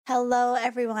Hello,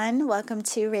 everyone. Welcome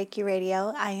to Reiki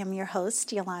Radio. I am your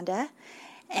host, Yolanda,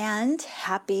 and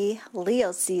happy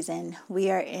Leo season.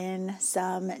 We are in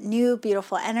some new,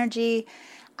 beautiful energy.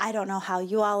 I don't know how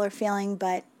you all are feeling,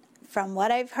 but from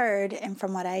what I've heard and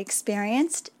from what I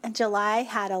experienced, July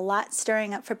had a lot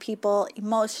stirring up for people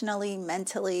emotionally,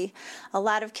 mentally, a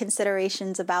lot of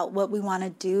considerations about what we want to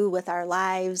do with our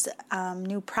lives,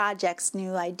 new projects,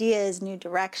 new ideas, new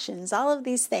directions, all of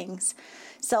these things.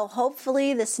 So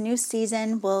hopefully this new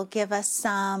season will give us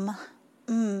some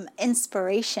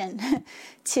inspiration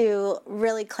to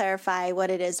really clarify what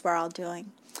it is we're all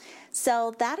doing.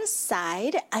 So that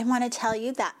aside, I want to tell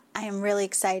you that I am really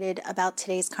excited about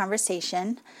today's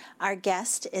conversation. Our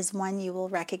guest is one you will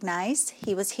recognize.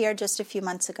 He was here just a few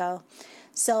months ago.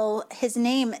 So his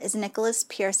name is Nicholas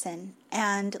Pearson.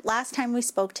 And last time we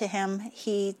spoke to him,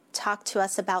 he talked to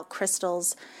us about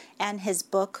crystals and his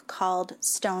book called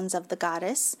Stones of the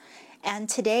Goddess. And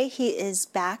today he is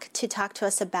back to talk to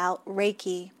us about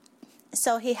Reiki.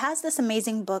 So he has this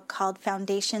amazing book called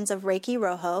Foundations of Reiki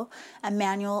Ryoho, a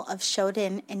manual of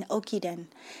Shoden and Okiden.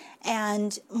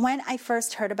 And when I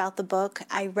first heard about the book,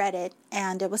 I read it,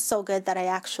 and it was so good that I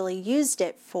actually used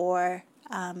it for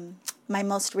my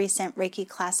most recent Reiki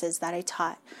classes that I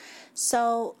taught.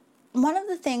 So one of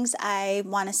the things I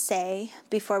want to say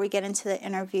before we get into the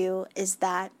interview is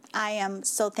that I am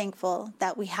so thankful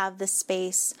that we have this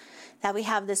space, that we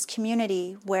have this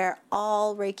community where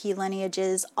all Reiki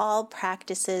lineages, all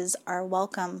practices are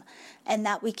welcome, and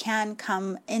that we can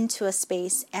come into a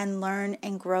space and learn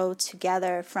and grow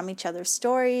together from each other's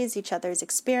stories, each other's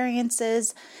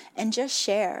experiences, and just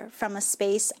share from a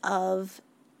space of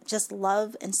just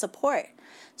love and support.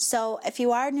 So if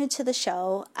you are new to the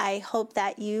show, I hope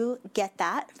that you get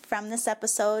that from this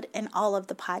episode and all of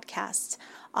the podcasts.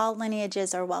 All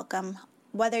lineages are welcome.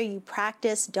 Whether you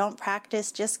practice, don't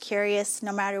practice, just curious,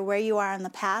 no matter where you are on the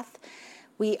path,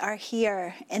 we are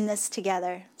here in this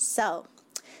together. So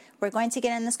we're going to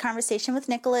get in this conversation with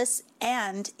Nicholas,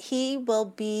 and he will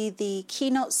be the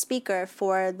keynote speaker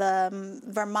for the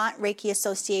Vermont Reiki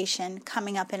Association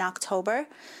coming up in October.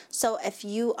 So if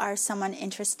you are someone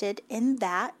interested in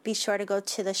that, be sure to go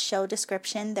to the show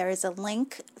description. There is a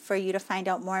link for you to find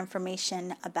out more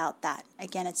information about that.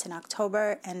 Again, it's in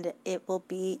October, and it will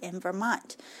be in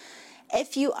Vermont.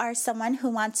 If you are someone who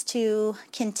wants to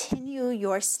continue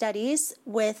your studies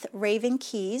with Raven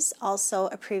Keys, also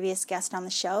a previous guest on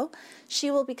the show, she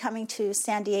will be coming to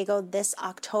San Diego this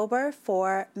October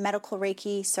for medical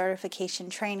Reiki certification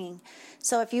training.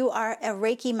 So if you are a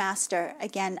Reiki master,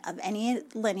 again, of any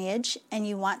lineage, and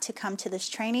you want to come to this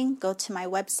training, go to my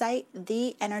website,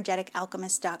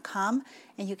 theenergeticalchemist.com,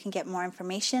 and you can get more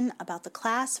information about the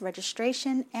class,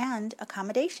 registration, and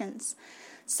accommodations.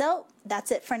 So that's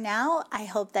it for now. I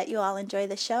hope that you all enjoy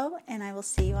the show, and I will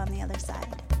see you on the other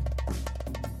side.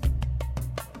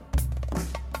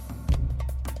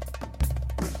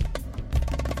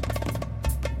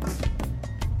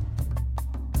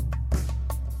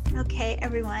 Okay,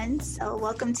 everyone. So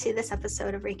welcome to this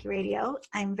episode of Reiki Radio.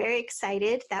 I'm very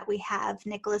excited that we have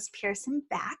Nicholas Pearson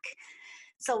back.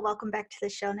 So welcome back to the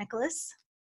show, Nicholas.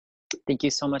 Thank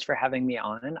you so much for having me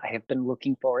on. I have been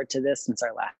looking forward to this since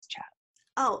our last chat.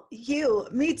 Oh,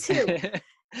 me too.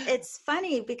 It's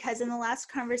funny because in the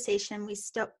last conversation we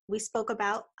spoke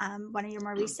about one of your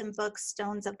more recent books,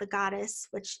 Stones of the Goddess,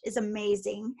 which is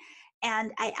amazing.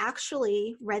 And I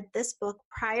actually read this book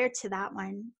prior to that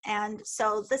one. And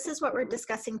so this is what we're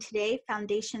discussing today,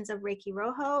 Foundations of Reiki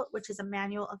Ryoho, which is a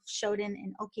manual of Shoden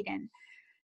and Okiden.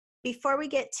 Before we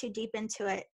get too deep into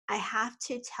it, I have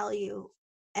to tell you,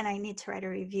 and I need to write a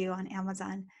review on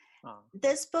Amazon.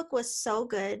 This book was so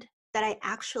good that I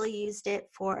actually used it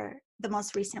for the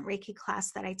most recent Reiki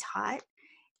class that I taught.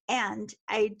 And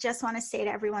I just want to say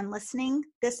to everyone listening,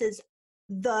 this is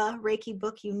the Reiki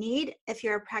book you need if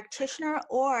you're a practitioner,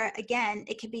 or again,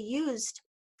 it can be used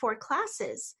for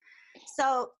classes.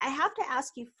 So I have to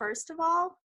ask you, first of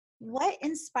all, what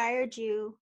inspired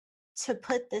you to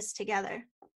put this together?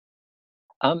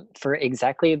 For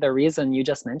exactly the reason you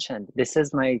just mentioned. This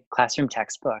is my classroom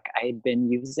textbook. I had been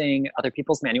using other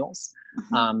people's manuals,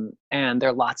 and there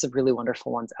are lots of really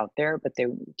wonderful ones out there, but they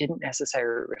didn't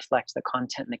necessarily reflect the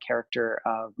content and the character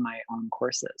of my own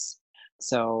courses.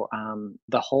 So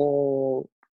the whole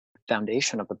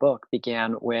foundation of the book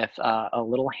began with a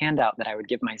little handout that I would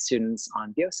give my students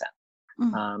on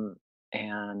Biosen.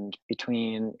 And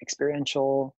between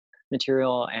experiential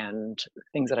material and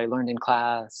things that I learned in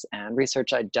class and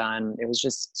research I'd done, it was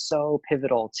just so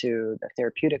pivotal to the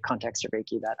therapeutic context of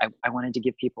Reiki that I wanted to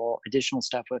give people additional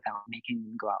stuff without making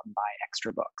them go out and buy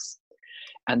extra books.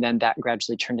 And then that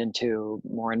gradually turned into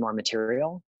more and more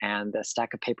material, and the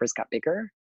stack of papers got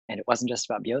bigger, and it wasn't just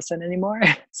about biosen anymore.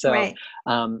 So Right.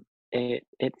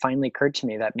 it finally occurred to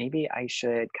me that maybe I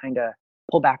should kind of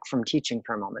pull back from teaching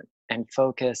for a moment and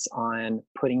focus on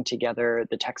putting together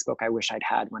the textbook I wish I'd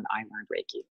had when I learned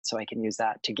Reiki, so I can use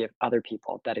that to give other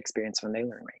people that experience when they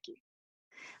learn Reiki.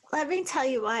 Let me tell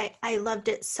you why I loved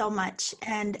it so much.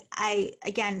 And I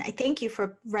thank you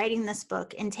for writing this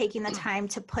book and taking the time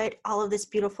to put all of this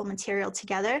beautiful material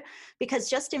together, because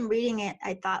just in reading it,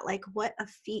 I thought, like, what a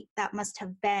feat that must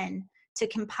have been to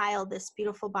compile this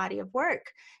beautiful body of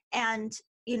work. And,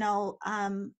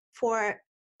 for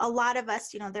a lot of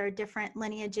us, there are different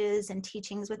lineages and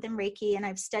teachings within Reiki, and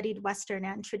I've studied Western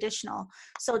and traditional.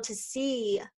 So to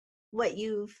see what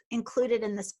you've included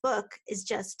in this book is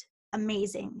just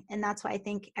amazing. And that's why I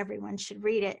think everyone should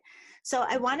read it. So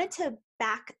I wanted to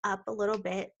back up a little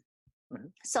bit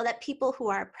Mhm. so that people who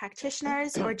are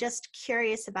practitioners or just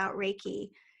curious about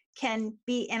Reiki can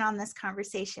be in on this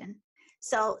conversation.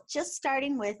 So just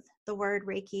starting with the word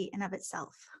Reiki in of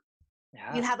itself. You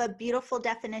Yeah. have a beautiful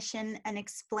definition and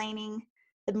explaining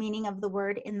the meaning of the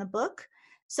word in the book.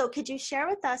 So could you share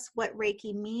with us what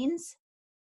Reiki means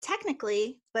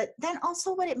technically, but then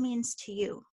also what it means to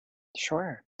you?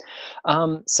 Sure.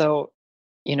 So,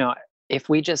 you know, if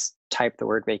we just type the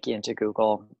word Reiki into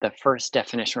Google, the first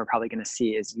definition we're probably going to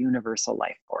see is universal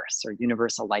life force or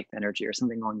universal life energy or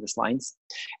something along these lines.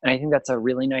 And I think that's a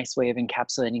really nice way of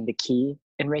encapsulating the ki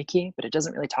in Reiki, but it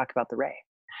doesn't really talk about the Rei.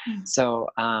 Mm. So,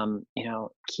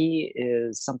 ki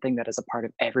is something that is a part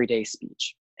of everyday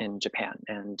speech in Japan.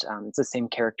 And it's the same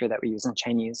character that we use in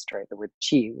Chinese to write the word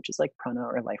chi, which is like prana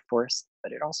or life force,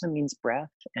 but it also means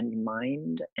breath and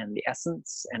mind and the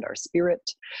essence and our spirit.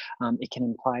 It can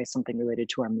imply something related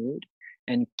to our mood.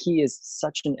 And ki is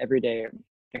such an everyday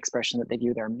expression that they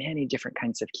view there are many different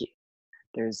kinds of ki.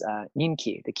 There's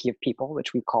Ninki, the key of people,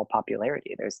 which we call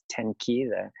popularity. There's Tenki,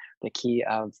 the key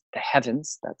of the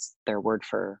heavens. That's their word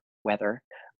for weather.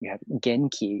 We have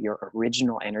Genki, your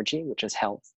original energy, which is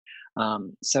health.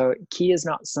 So ki is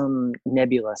not some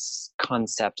nebulous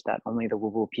concept that only the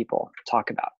woo-woo people talk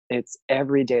about. It's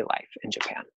everyday life in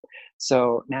Japan.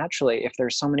 So naturally, if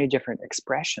there's so many different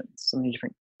expressions, so many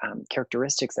different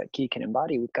characteristics that ki can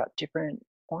embody, we've got different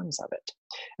forms of it.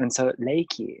 And so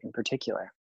Reiki in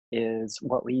particular is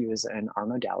what we use in our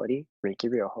modality, Reiki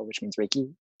Ryoho, which means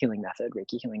Reiki healing method,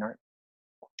 Reiki healing art.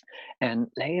 And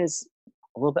Lei is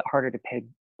a little bit harder to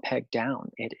peg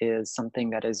down. It is something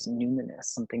that is numinous,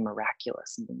 something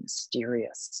miraculous, something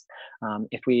mysterious.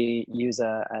 If we use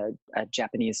a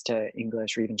Japanese to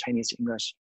English or even Chinese to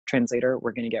English translator,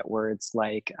 we're going to get words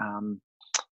like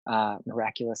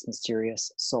miraculous,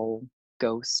 mysterious, soul,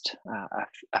 ghost,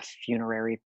 a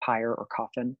funerary pyre or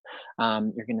coffin.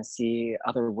 You're going to see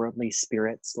otherworldly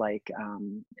spirits like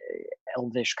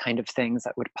elvish kind of things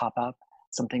that would pop up.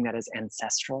 Something that is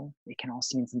ancestral. It can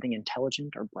also mean something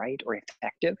intelligent or bright or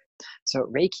effective. So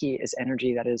Reiki is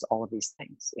energy that is all of these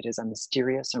things. It is a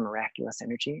mysterious or miraculous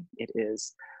energy. It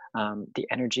is the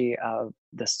energy of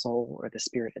the soul or the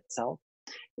spirit itself.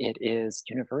 It is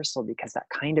universal because that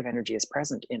kind of energy is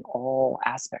present in all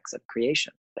aspects of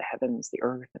creation, the heavens, the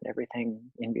earth, and everything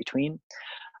in between.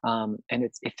 And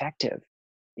it's effective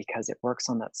because it works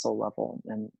on that soul level,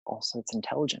 and also it's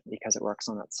intelligent because it works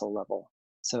on that soul level.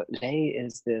 So Lei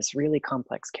is this really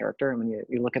complex character, and when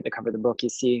you look at the cover of the book, you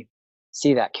see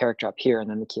that character up here, and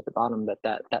then the key at the bottom. But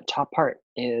that top part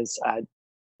is,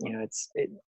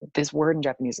 this word in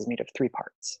Japanese is made of three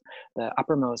parts. The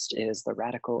uppermost is the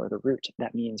radical or the root.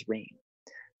 That means rain.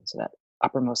 So that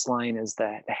uppermost line is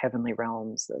the heavenly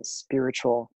realms, the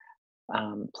spiritual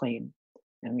plane.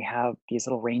 And we have these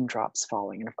little raindrops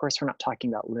falling. And of course, we're not talking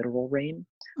about literal rain.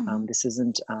 Mhm. This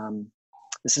isn't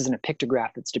a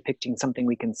pictograph that's depicting something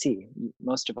we can see.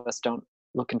 Most of us don't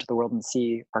look into the world and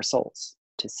see our souls,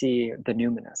 to see the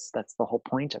numinous. That's the whole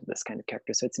point of this kind of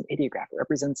character. So it's an ideograph. It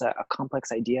represents a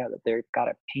complex idea that they've got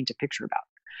to paint a picture about.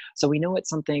 So we know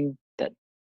it's something that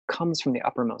comes from the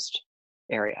uppermost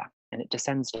area and it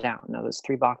descends down. Now, those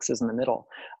three boxes in the middle,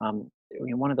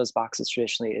 one of those boxes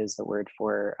traditionally is the word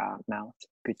for mouth,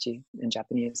 guchi in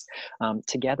Japanese.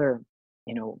 Together,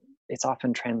 it's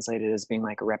often translated as being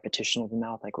like a repetition of the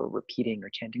mouth, like we're repeating or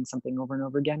chanting something over and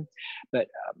over again. But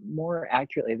more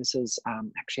accurately, this is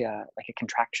actually like a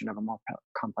contraction of a more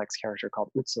complex character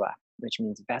called utsuwa, which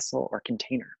means vessel or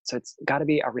container. So it's got to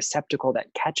be a receptacle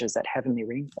that catches that heavenly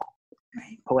rainfall.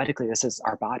 Right. Poetically, this is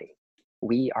our body.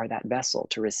 We are that vessel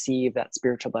to receive that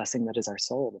spiritual blessing that is our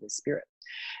soul, that is spirit.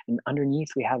 And underneath,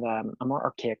 we have a more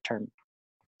archaic term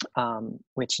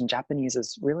which in Japanese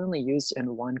is really only used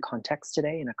in one context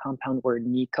today, in a compound word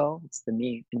Niko. It's the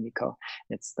mi in Niko.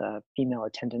 It's the female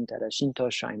attendant at a Shinto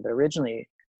shrine. But originally,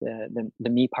 the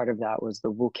mi part of that was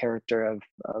the Wu character of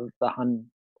the Han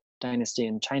dynasty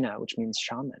in China, which means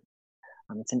shaman.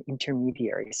 It's an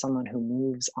intermediary, someone who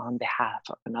moves on behalf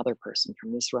of another person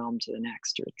from this realm to the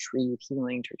next to retrieve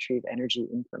healing, to retrieve energy,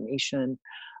 information,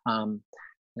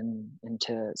 and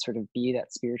to sort of be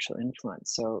that spiritual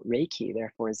influence. So Reiki,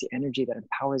 therefore, is the energy that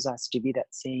empowers us to be that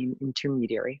same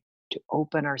intermediary, to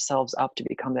open ourselves up to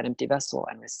become that empty vessel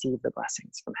and receive the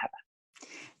blessings from heaven.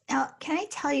 Now, can I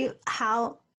tell you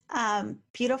how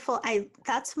beautiful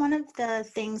that's one of the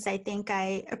things I think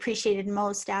I appreciated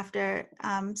most after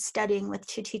studying with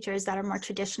two teachers that are more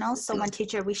traditional. So one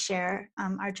teacher we share,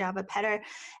 our Java Petter,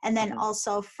 and then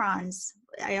also Franz,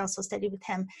 I also studied with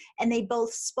him, and they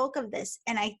both spoke of this.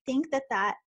 And I think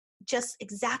that just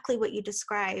exactly what you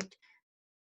described,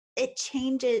 it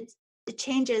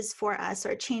changes for us,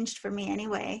 or it changed for me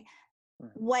anyway,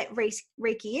 what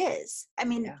Reiki is. I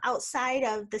mean, outside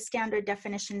of the standard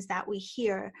definitions that we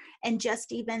hear, and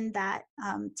just even that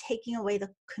taking away the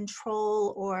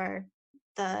control or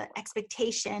the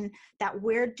expectation that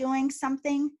we're doing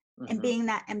something and being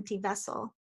that empty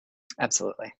vessel.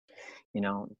 Absolutely.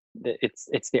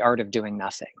 It's the art of doing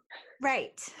nothing.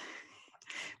 Right.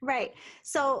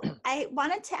 So I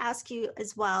wanted to ask you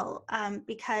as well,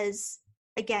 because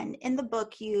again, in the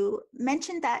book, you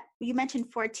mentioned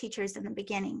 4 teachers in the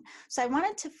beginning. So I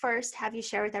wanted to first have you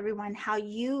share with everyone how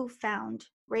you found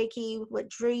Reiki, what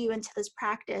drew you into this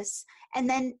practice, and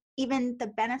then even the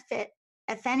benefit,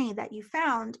 if any, that you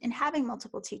found in having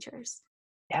multiple teachers.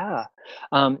 Yeah.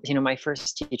 My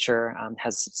first teacher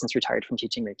has since retired from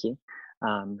teaching Reiki.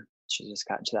 She just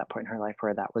got to that point in her life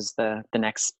where that was the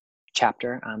next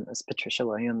chapter. Was Patricia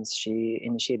Williams. She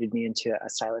initiated me into a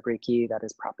style of Reiki that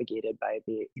is propagated by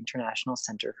the International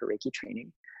Center for Reiki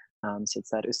Training. So it's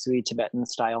that Usui Tibetan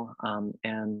style.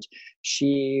 And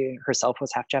she herself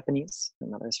was half Japanese. Her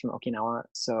mother's from Okinawa.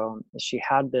 So she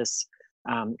had this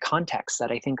context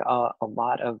that I think a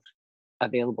lot of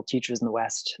available teachers in the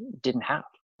West didn't have.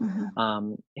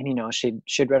 And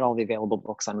she'd read all the available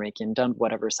books on Reiki and done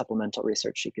whatever supplemental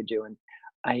research she could do. And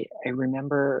I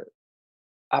remember,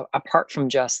 apart from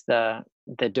just the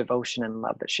devotion and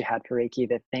love that she had for Reiki,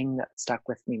 the thing that stuck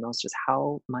with me most is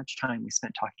how much time we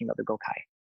spent talking about the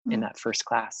Gokai in that first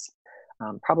class,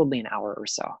 probably an hour or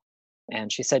so.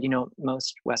 And she said,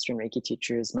 most Western Reiki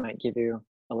teachers might give you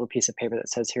a little piece of paper that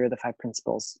says, here are the 5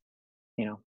 principles,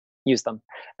 use them,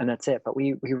 and that's it. But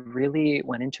we really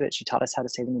went into it. She taught us how to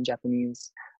say them in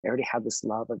Japanese. I already had this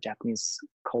love of Japanese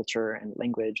culture and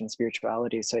language and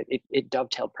spirituality, so it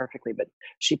dovetailed perfectly. But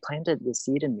she planted the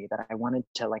seed in me that I wanted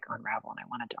to unravel, and I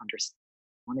wanted to understand.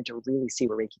 I wanted to really see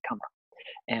where Reiki come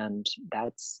from, and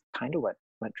that's kind of what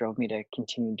drove me to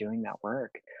continue doing that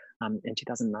work. In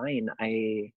 2009,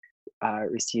 I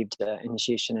received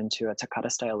initiation into a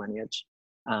Takata style lineage.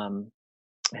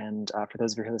 And for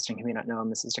those of you who are listening who may not know,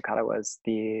 Mrs. Takata was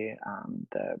the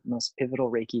most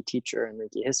pivotal Reiki teacher in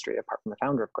Reiki history, apart from the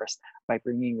founder, of course, by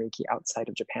bringing Reiki outside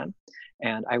of Japan.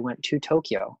 And I went to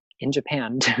Tokyo in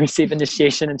Japan to receive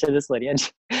initiation into this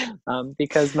lineage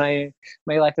because my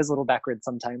life is a little backwards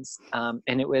sometimes.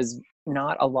 And it was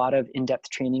not a lot of in-depth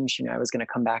training. She knew I was going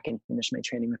to come back and finish my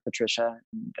training with Patricia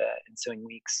in the ensuing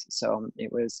weeks. So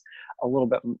it was a little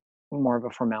bit more of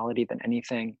a formality than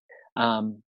anything.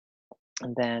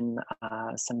 And then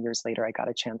some years later, I got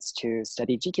a chance to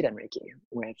study Jikiden Reiki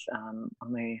with all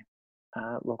my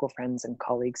local friends and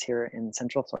colleagues here in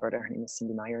Central Florida. Her name is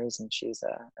Cindy Myers, and she's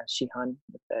a Shihan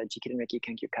with the Jikiden Reiki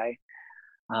Kenkyukai.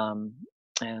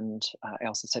 And I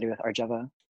also studied with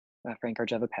Frank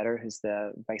Arjava Petter, who's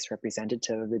the vice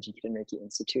representative of the Jikiden Reiki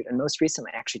Institute. And most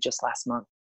recently, actually just last month,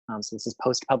 so this is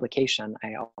post-publication,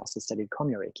 I also studied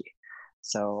Komyo Reiki.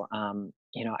 So,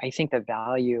 I think the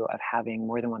value of having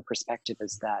more than one perspective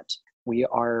is that we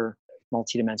are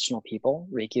multidimensional people.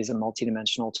 Reiki is a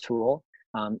multidimensional tool.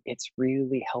 It's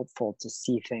really helpful to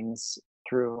see things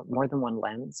through more than one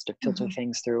lens, to filter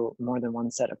things through more than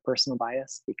one set of personal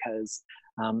bias, because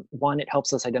 1, it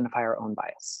helps us identify our own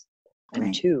bias.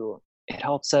 And 2, it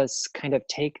helps us kind of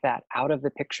take that out of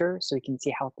the picture so we can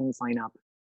see how things line up,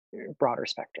 broader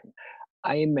spectrum.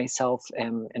 I myself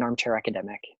am an armchair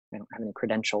academic. I don't have any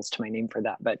credentials to my name for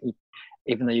that, but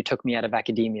even though you took me out of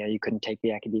academia, you couldn't take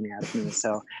the academia out of me.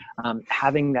 So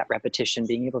having that repetition,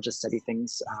 being able to study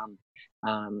things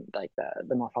like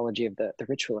the morphology of the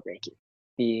ritual of Reiki,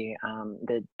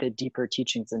 the deeper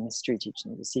teachings, the mystery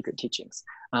teachings, the secret teachings,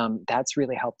 that's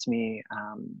really helped me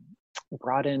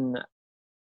broaden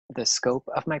the scope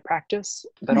of my practice,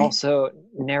 but Right. also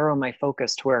narrow my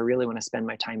focus to where I really want to spend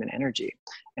my time and energy.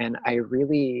 And I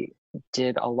really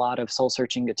did a lot of soul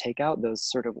searching to take out those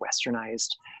sort of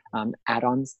westernized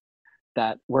add-ons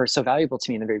that were so valuable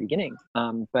to me in the very beginning.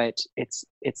 But it's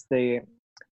the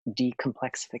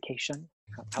decomplexification.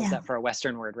 How's Yeah. that for a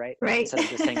Western word, right? Right. Instead of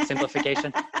just saying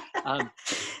simplification. Um,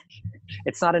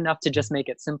 it's not enough to just make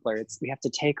it simpler. We have to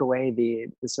take away the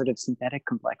sort of synthetic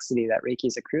complexity that Reiki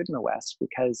has accrued in the West,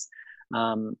 because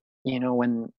when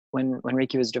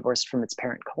Reiki was divorced from its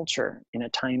parent culture in a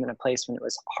time and a place when it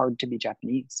was hard to be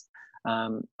Japanese,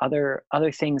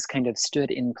 other things kind of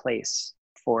stood in place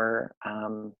for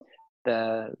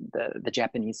the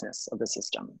Japaneseness of the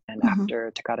system. And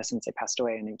after Takada Sensei passed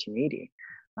away in 1980,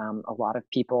 a lot of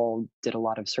people did a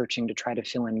lot of searching to try to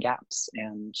fill in gaps,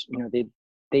 and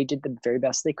they did the very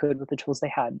best they could with the tools they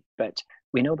had, but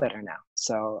we know better now.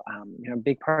 So a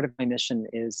big part of my mission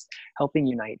is helping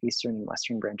unite Eastern and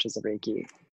Western branches of Reiki,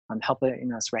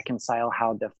 helping us reconcile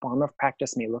how the form of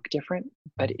practice may look different,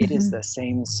 but it is the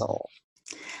same soul.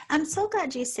 I'm so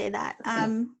glad you say that,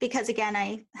 because again,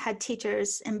 I had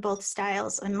teachers in both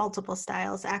styles, and multiple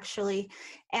styles actually,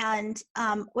 and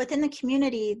within the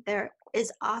community there is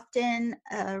often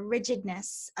a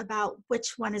rigidness about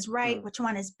which one is right, which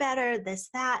one is better, this,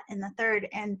 that, and the third.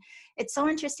 And it's so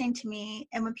interesting to me,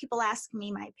 and when people ask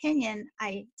me my opinion,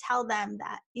 I tell them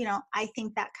that I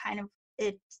think that kind of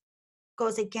it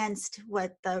goes against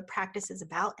what the practice is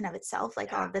about in of itself,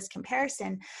 like all of this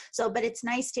comparison. So, but it's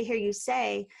nice to hear you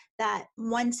say that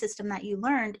one system that you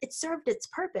learned, it served its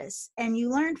purpose and you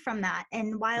learned from that.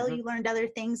 And while you learned other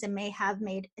things and may have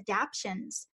made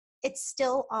adaptions, it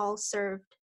still all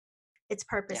served its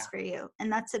purpose for you.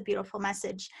 And that's a beautiful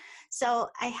message. So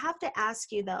I have to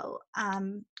ask you though,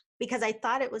 because I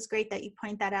thought it was great that you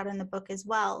point that out in the book as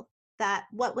well, that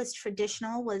what was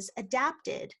traditional was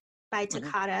adapted by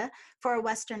Takada for a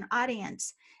Western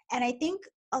audience. And I think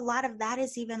a lot of that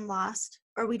is even lost,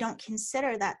 or we don't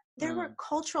consider that there were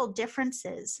cultural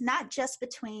differences, not just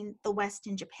between the West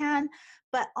and Japan,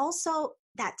 but also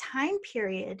that time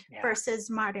period versus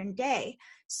modern day.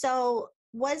 So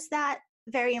was that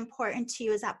very important to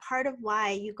you? Is that part of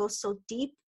why you go so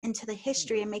deep into the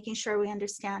history and making sure we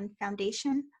understand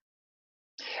foundation?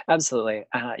 Absolutely.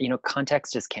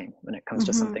 Context is king when it comes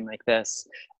to something like this.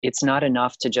 It's not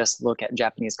enough to just look at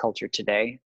Japanese culture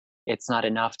today. It's not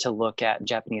enough to look at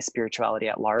Japanese spirituality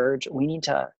at large. We need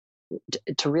to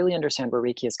really understand where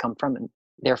Reiki has come from, and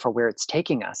therefore where it's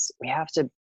taking us. We have to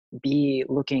be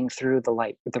looking through the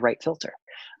light with the right filter.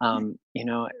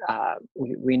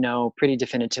 We know pretty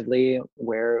definitively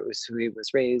where Usui was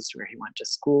raised, where he went to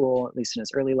school, at least in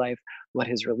his early life, what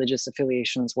his religious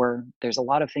affiliations were. There's a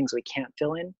lot of things we can't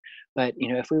fill in, but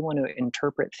if we want to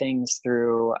interpret things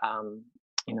through a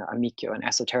Mikyo, an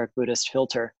esoteric Buddhist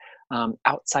filter,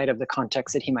 outside of the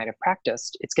context that he might have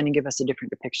practiced, it's going to give us a different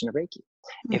depiction of Reiki.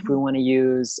 If we want to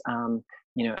use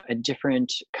a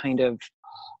different kind of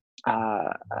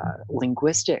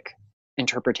linguistic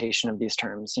interpretation of these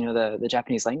terms, the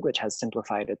Japanese language has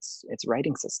simplified its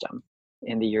writing system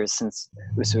in the years since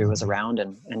Usui was around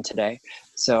and today.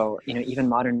 So, even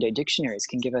modern day dictionaries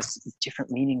can give us different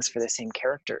meanings for the same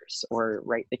characters, or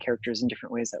write the characters in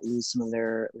different ways that lose some of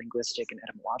their linguistic and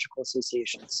etymological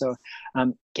associations. So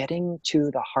getting to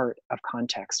the heart of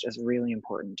context is really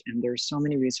important. And there's so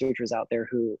many researchers out there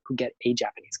who get a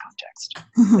Japanese context,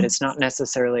 but it's not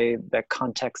necessarily the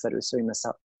context that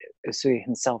Usui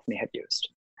himself may have used.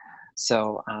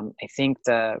 So I think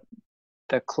the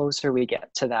closer we get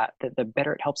to that, the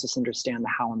better it helps us understand the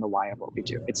how and the why of what we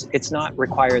do. It's not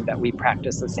required that we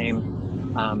practice the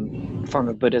same form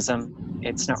of Buddhism.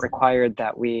 It's not required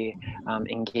that we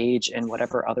engage in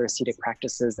whatever other ascetic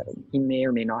practices that he may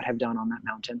or may not have done on that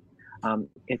mountain.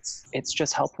 It's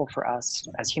just helpful for us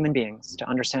as human beings to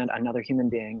understand another human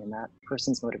being and that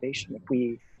person's motivation if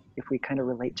we kind of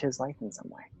relate to his life in some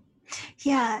way.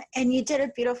 Yeah, and you did a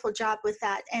beautiful job with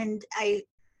that. And I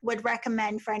would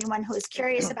recommend for anyone who is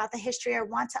curious about the history or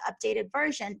wants an updated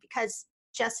version, because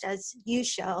just as you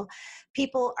show,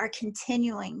 people are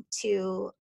continuing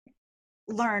to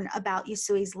learn about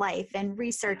Usui's life and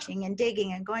researching and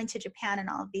digging and going to Japan and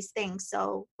all of these things.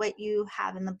 So what you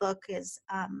have in the book is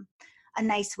a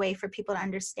nice way for people to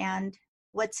understand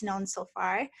what's known so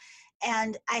far.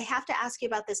 And I have to ask you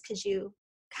about this because you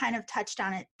kind of touched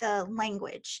on it, the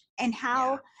language, and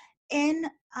how in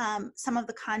some of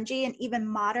the kanji and even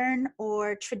modern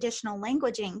or traditional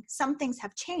languaging, some things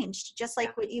have changed, just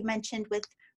like what you mentioned with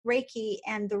Reiki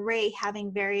and the Rei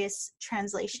having various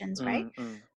translations, right?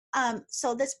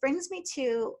 So this brings me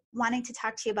to wanting to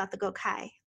talk to you about the Gokai,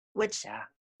 which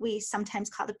we sometimes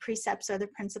call the precepts or the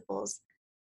principles.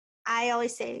 I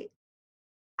always say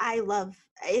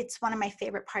it's one of my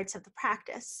favorite parts of the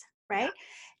practice, right?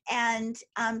 And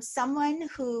someone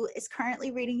who is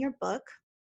currently reading your book,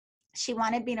 she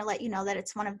wanted me to let you know that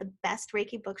it's one of the best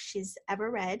Reiki books she's ever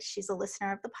read. She's a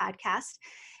listener of the podcast.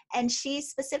 And she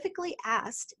specifically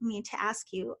asked me to ask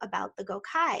you about the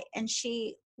Gokai. And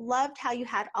she loved how you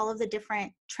had all of the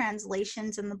different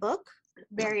translations in the book,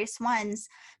 various ones.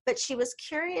 But she was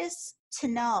curious to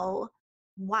know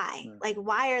why. Like,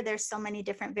 why are there so many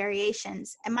different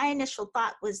variations? And my initial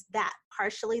thought was that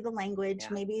partially the language,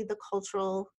 maybe the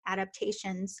cultural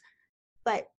adaptations.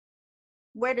 But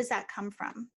where does that come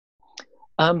from?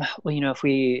 Well, if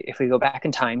we go back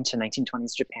in time to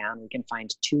 1920s Japan, we can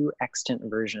find two extant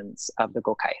versions of the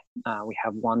Gokai. We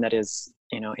have one that is,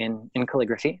 in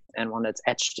calligraphy, and one that's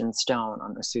etched in stone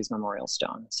on Usui's memorial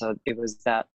stone. So it was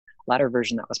that latter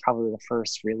version that was probably the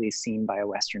first really seen by a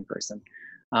Western person,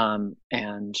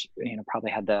 and probably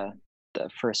had the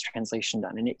first translation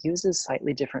done. And it uses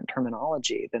slightly different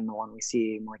terminology than the one we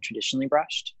see more traditionally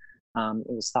brushed.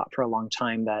 It was thought for a long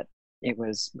time that it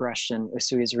was brushed in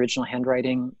Usui's original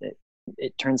handwriting.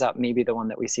 It turns out maybe the one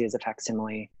that we see is a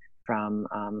facsimile from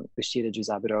Ushida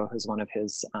Juzaburo, who's one of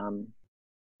his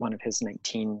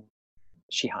 19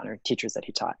 shihan, or teachers that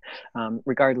he taught.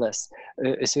 Regardless,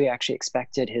 Usui actually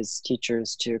expected his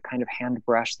teachers to kind of hand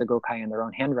brush the Gokai in their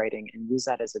own handwriting and use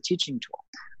that as a teaching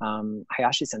tool.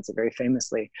 Hayashi Sensei very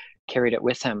famously carried it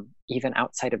with him even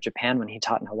outside of Japan when he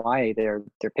taught in Hawaii. There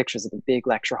are pictures of a big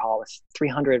lecture hall with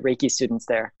 300 Reiki students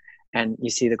there, and you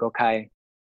see the Gokai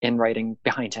in writing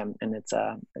behind him, and it's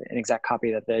an exact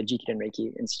copy that the Jikiden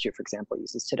Reiki Institute, for example,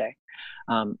 uses today.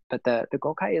 But the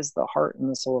Gokai is the heart and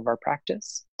the soul of our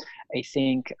practice. I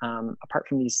think apart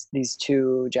from these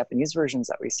two Japanese versions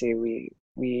that we see,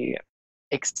 we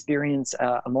experience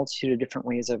a multitude of different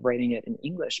ways of writing it in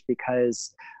English,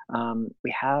 because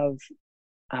we have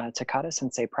Takata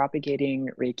Sensei propagating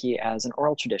Reiki as an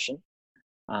oral tradition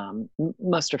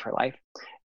most of her life.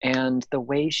 And the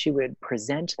way she would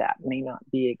present that may not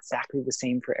be exactly the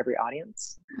same for every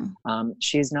audience.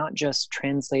 She's not just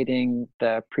translating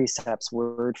the precepts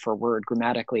word for word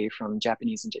grammatically from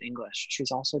Japanese into English. She's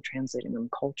also translating them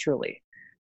culturally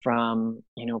from,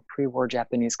 pre-war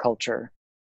Japanese culture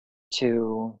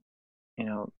to,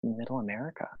 Middle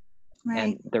America,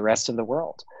 and the rest of the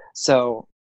world. So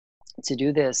to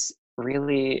do this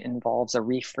really involves a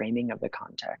reframing of the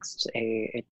context,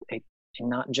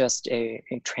 not just a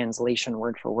translation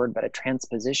word for word, but a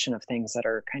transposition of things that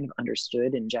are kind of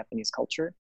understood in Japanese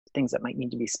culture, things that might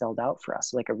need to be spelled out for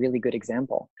us. Like a really good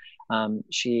example,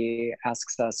 she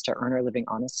asks us to earn our living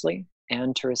honestly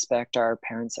and to respect our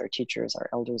parents, our teachers, our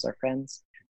elders, our friends,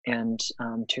 and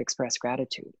to express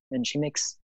gratitude. And she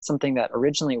makes something that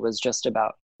originally was just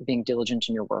about being diligent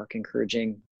in your work,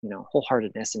 encouraging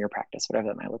wholeheartedness in your practice, whatever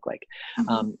that might look like,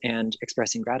 and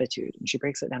expressing gratitude. And she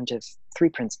breaks it down to 3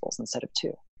 principles instead of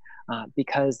 2,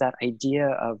 because that idea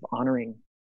of honoring,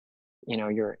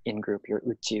 your in-group, your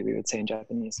uchi, we would say in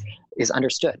Japanese, is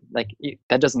understood. Like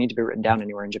that doesn't need to be written down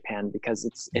anywhere in Japan, because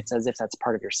it's as if that's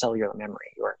part of your cellular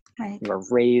memory. You are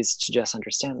raised to just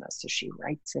understand this. So she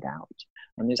writes it out.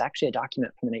 And there's actually a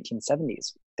document from the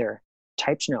 1970s. There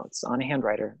typed notes on a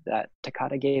handwriter that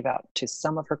Takata gave out to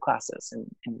some of her classes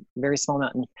in very small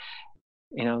amount.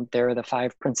 And, there are the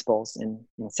 5 principles in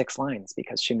 6 lines,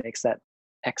 because she makes that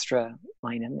extra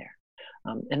line in there.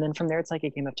 And then from there, it's like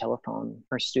a game of telephone.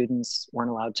 Her students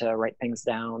weren't allowed to write things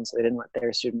down, so they didn't let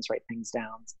their students write things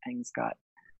down. So things got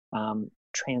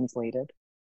translated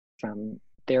from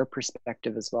their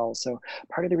perspective as well. So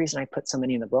part of the reason I put so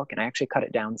many in the book, and I actually cut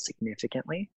it down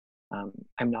significantly,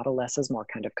 I'm not a less is more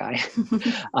kind of guy.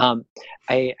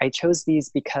 I chose these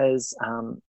because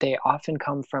they often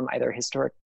come from either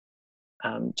historic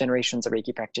generations of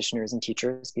Reiki practitioners and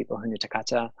teachers, people who knew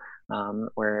Takata,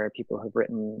 or people who've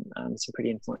written some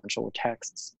pretty influential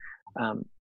texts,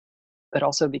 but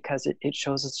also because it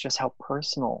shows us just how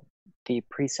personal the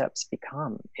precepts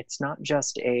become. It's not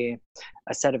just a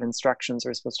set of instructions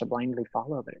we're supposed to blindly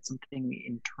follow, but it's something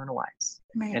we internalize.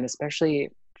 And especially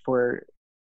for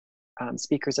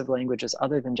speakers of languages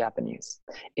other than Japanese,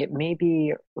 it may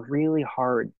be really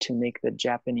hard to make the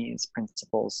Japanese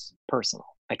principles personal.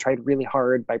 I tried really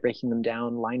hard by breaking them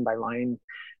down line by line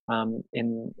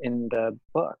in the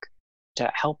book to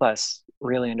help us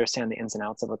really understand the ins and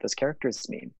outs of what those characters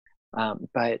mean.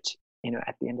 But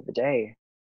at the end of the day,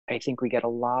 I think we get a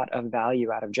lot of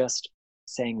value out of just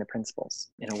saying the principles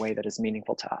in a way that is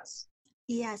meaningful to us.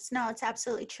 Yes, no, it's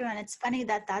absolutely true. And it's funny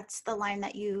that that's the line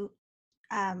that you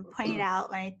pointed out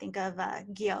when I think of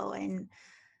Gyo and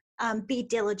be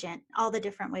diligent, all the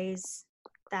different ways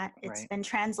that it's Right. been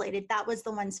translated. That was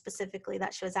the one specifically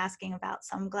that she was asking about.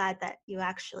 So I'm glad that you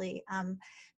actually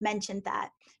mentioned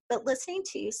that. But listening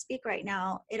to you speak right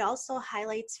now, it also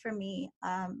highlights for me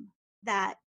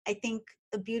that I think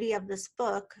the beauty of this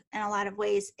book, in a lot of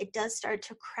ways, it does start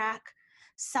to crack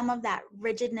some of that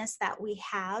rigidness that we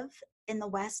have in the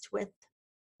West with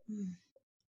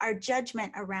our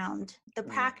judgment around the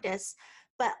practice,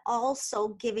 but also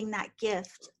giving that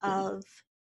gift of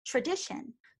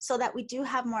tradition so that we do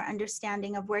have more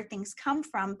understanding of where things come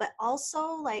from, but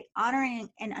also like honoring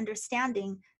and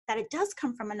understanding that it does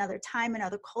come from another time,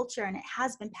 another culture, and it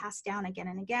has been passed down again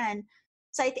and again.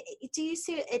 So do you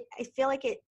see it? I feel like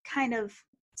it kind of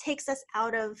takes us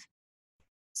out of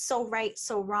so right,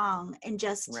 so wrong, and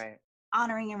just Right.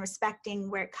 honoring and respecting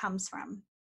where it comes from.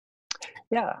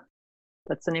 Yeah,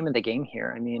 that's the name of the game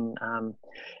here. I mean,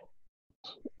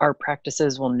 our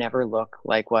practices will never look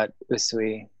like what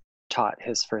Usui taught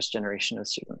his first generation of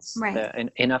students. Right.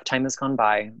 Enough time has gone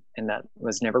by, and that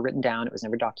was never written down. It was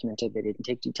never documented. They didn't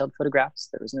take detailed photographs.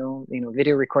 There was no,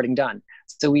 video recording done.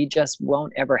 So we just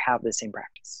won't ever have the same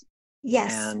practice.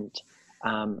 Yes.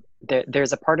 And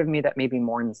there's a part of me that maybe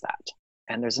mourns that.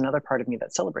 And there's another part of me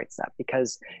that celebrates that,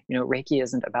 because, Reiki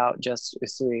isn't about just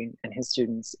Usui and his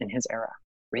students in his era.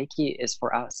 Reiki is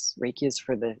for us. Reiki is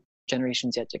for the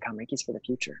generations yet to come. Reiki is for the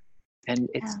future. And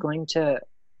it's going to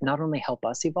not only help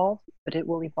us evolve, but it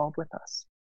will evolve with us.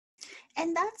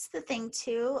 And that's the thing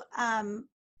too.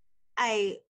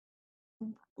 I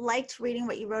liked reading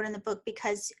what you wrote in the book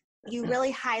because you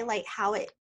really highlight how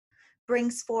it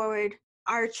brings forward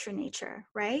our true nature,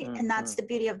 right? And that's the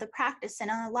beauty of the practice.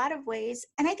 And in a lot of ways,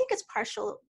 and I think it's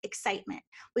partial excitement.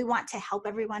 We want to help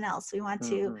everyone else. We want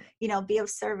to, be of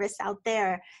service out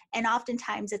there. And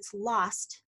oftentimes it's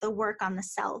lost the work on the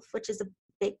self, which is a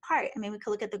big part. I mean, we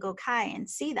could look at the Gokai and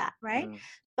see that, right?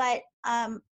 But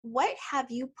what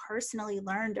have you personally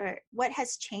learned, or what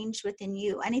has changed within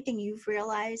you? Anything you've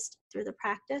realized through the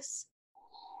practice?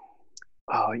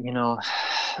 Oh,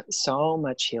 so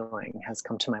much healing has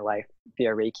come to my life via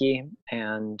Reiki,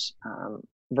 and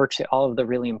virtually all of the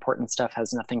really important stuff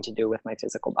has nothing to do with my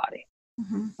physical body.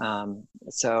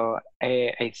 So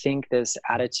I think this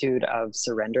attitude of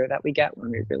surrender that we get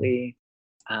when we really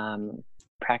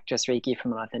practice Reiki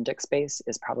from an authentic space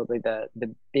is probably the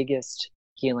biggest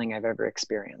healing I've ever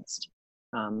experienced.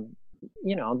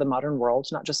 The modern world,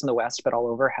 not just in the West, but all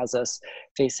over, has us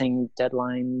facing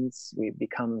deadlines. We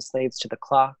become slaves to the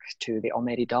clock, to the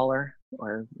almighty dollar,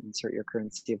 or insert your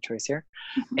currency of choice here.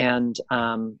 And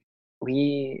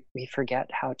we forget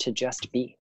how to just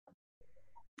be.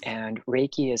 And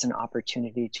Reiki is an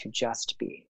opportunity to just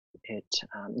be. It,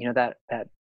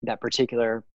 that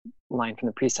particular line from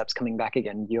the precepts coming back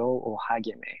again, yo o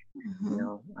hageme,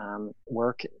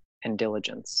 work and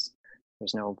diligence.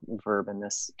 There's no verb in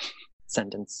this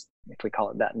sentence, if we call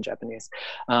it that in Japanese.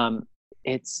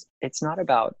 It's not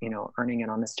about, earning an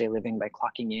honest day living by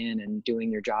clocking in and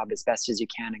doing your job as best as you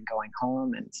can and going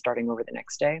home and starting over the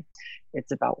next day.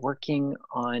 It's about working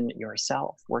on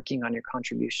yourself, working on your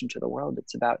contribution to the world.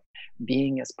 It's about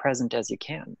being as present as you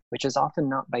can, which is often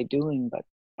not by doing, but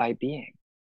by being.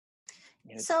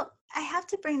 So I have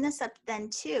to bring this up then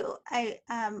too.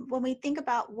 When we think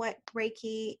about what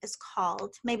Reiki is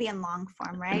called, maybe in long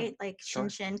form, right? Like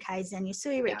Shinshin, Kaizen,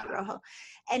 Usui, Reiki, Ryoho.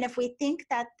 And if we think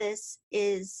that this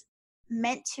is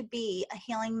meant to be a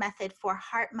healing method for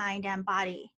heart, mind, and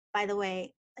body, by the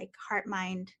way, like heart,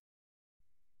 mind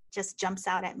just jumps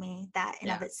out at me, that in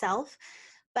of itself.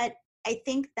 But I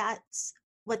think that's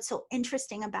what's so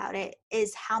interesting about it,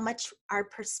 is how much our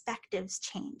perspectives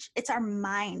change. It's our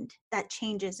mind that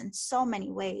changes in so many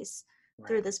ways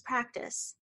through this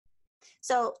practice.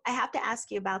 So I have to ask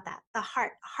you about that. The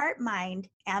heart, mind,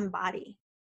 and body.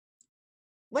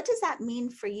 What does that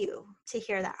mean for you to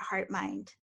hear that heart,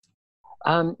 mind?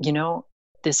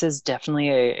 This is definitely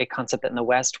a concept that in the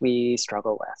West we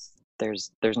struggle with.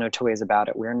 There's no two ways about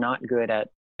it. We're not good at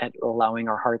allowing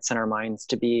our hearts and our minds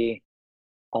to be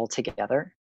all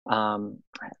together. On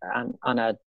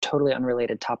a totally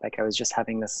unrelated topic, I was just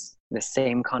having this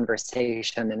same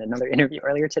conversation in another interview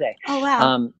earlier today. Oh,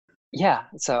 wow.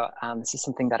 So this is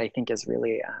something that I think is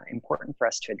really important for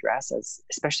us to address,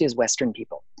 especially as Western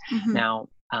people. Now,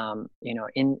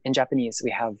 in Japanese, we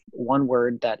have one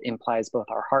word that implies both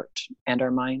our heart and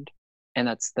our mind, and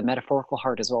that's the metaphorical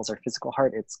heart as well as our physical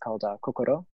heart. It's called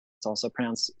kokoro. It's also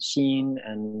pronounced shin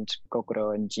and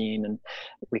kokoro and jin, and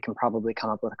we can probably come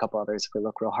up with a couple others if we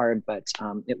look real hard, but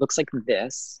it looks like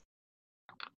this.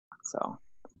 So,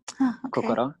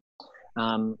 kokoro.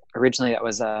 Originally, that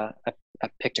was a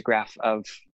pictograph of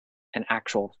an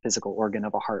actual physical organ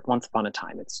of a heart. Once upon a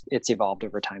time, it's evolved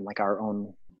over time, like our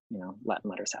own, Latin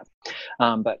letters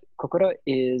have. But kokoro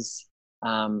is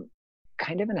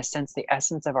kind of, in a sense, the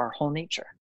essence of our whole nature.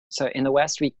 So in the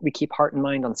West, we keep heart and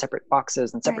mind on separate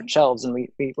boxes and separate shelves, and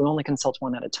we only consult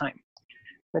one at a time.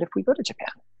 But if we go to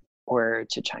Japan or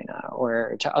to China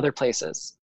or to other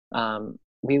places,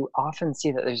 we often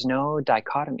see that there's no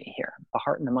dichotomy here. The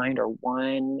heart and the mind are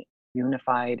one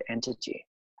unified entity.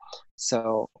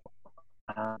 So,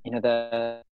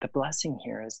 the blessing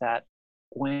here is that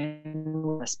when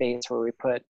we're in a space where we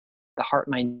put the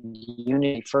heart-mind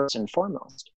unity first and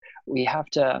foremost, we have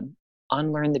to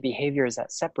unlearn the behaviors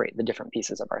that separate the different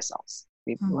pieces of ourselves.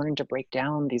 We learn to break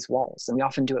down these walls, and we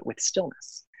often do it with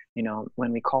stillness.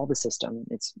 When we call the system,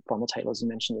 its formal title, as you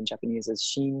mentioned in Japanese, is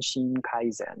Shin Shin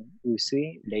Kaizen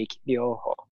Usui Reiki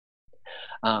Ryoho.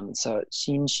 So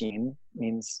Shin Shin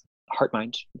means heart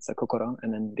mind, it's the kokoro,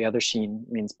 and then the other Shin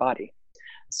means body.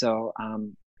 So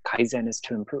Kaizen is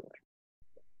to improve.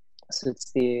 So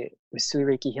it's the Usui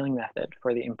Reiki healing method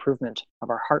for the improvement of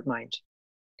our heart mind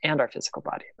and our physical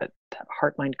body, but that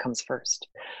heart mind comes first.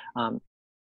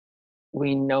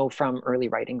 We know from early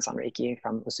writings on Reiki,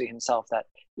 from Usui himself, that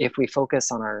if we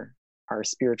focus on our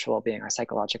spiritual well-being, our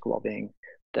psychological well-being,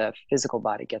 the physical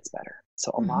body gets better.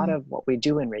 So a lot of what we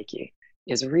do in Reiki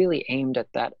is really aimed at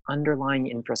that underlying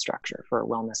infrastructure for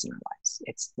wellness in our lives.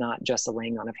 It's not just a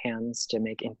laying on of hands to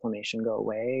make inflammation go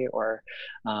away or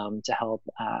to help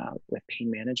with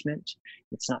pain management.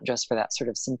 It's not just for that sort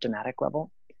of symptomatic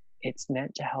level. It's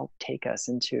meant to help take us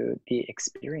into the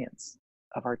experience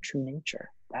of our true nature.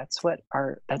 That's what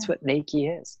what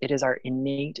Reiki is. It is our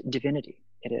innate divinity.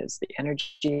 It is the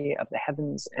energy of the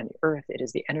heavens and the earth. It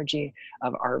is the energy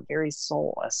of our very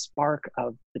soul, a spark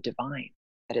of the divine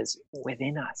that is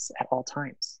within us at all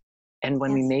times. And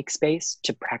when we make space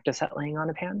to practice that laying on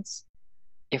of hands,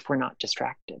 if we're not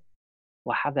distracted,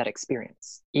 we'll have that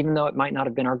experience. Even though it might not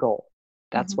have been our goal,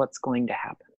 that's what's going to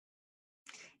happen.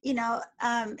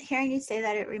 Hearing you say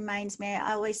that, it reminds me,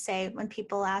 I always say when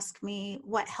people ask me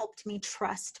what helped me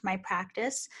trust my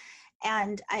practice,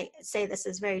 and I say this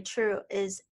is very true,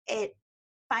 is it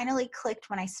finally clicked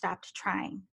when I stopped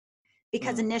trying.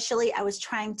 Because initially I was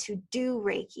trying to do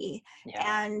Reiki.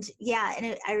 And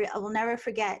I will never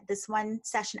forget this one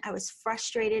session. I was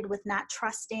frustrated with not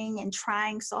trusting and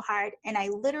trying so hard. And I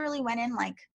literally went in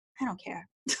like, I don't care.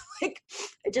 Like,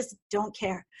 I just don't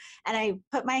care. And I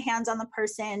put my hands on the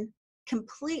person,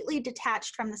 completely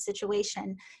detached from the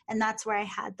situation. And that's where I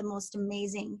had the most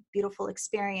amazing, beautiful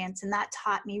experience. And that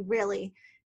taught me really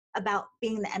about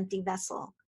being the empty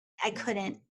vessel. I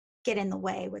couldn't get in the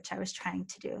way, which I was trying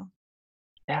to do.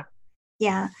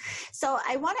 Yeah. So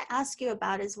I want to ask you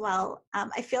about as well.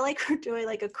 I feel like we're doing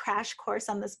like a crash course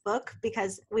on this book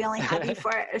because we only have you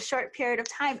for a short period of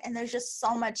time and there's just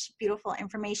so much beautiful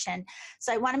information.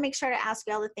 So I want to make sure to ask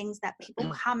you all the things that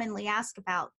people commonly ask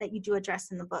about that you do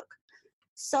address in the book.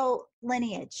 So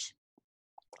lineage,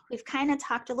 we've kind of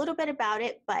talked a little bit about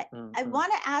it, but I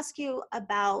want to ask you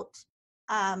about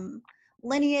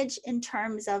lineage in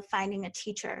terms of finding a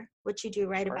teacher, which you do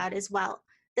write about as well.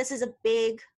 This is a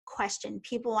big question.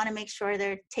 People want to make sure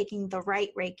they're taking the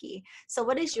right Reiki. So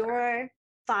what is your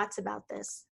thoughts about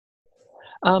this?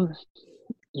 I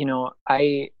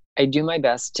do my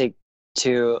best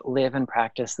to live and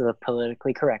practice the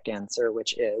politically correct answer,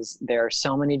 which is there are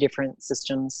so many different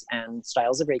systems and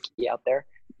styles of Reiki out there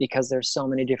because there's so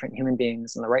many different human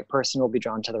beings, and the right person will be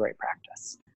drawn to the right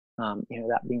practice.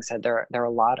 That being said, there are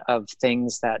a lot of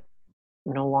things that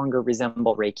no longer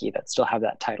resemble Reiki that still have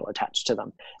that title attached to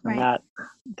them. And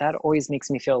that always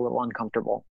makes me feel a little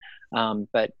uncomfortable.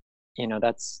 But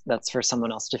that's for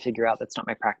someone else to figure out. That's not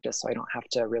my practice, so I don't have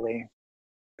to really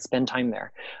spend time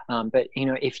there. But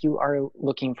if you are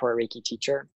looking for a Reiki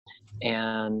teacher,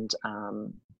 and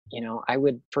I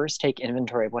would first take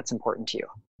inventory of what's important to you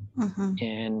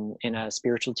in a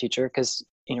spiritual teacher, because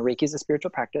Reiki is a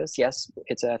spiritual practice. Yes,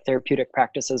 it's a therapeutic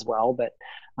practice as well. But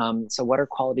so what are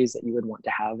qualities that you would want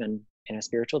to have in a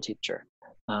spiritual teacher?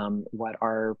 What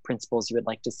are principles you would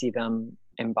like to see them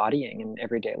embodying in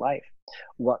everyday life?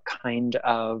 What kind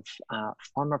of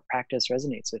form of practice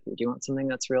resonates with you? Do you want something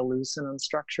that's real loose and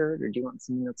unstructured, or do you want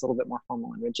something that's a little bit more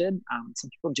formal and rigid? Some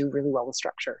people do really well with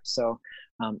structure. So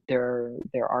there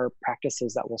are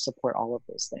practices that will support all of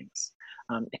those things.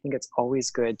 I think it's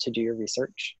always good to do your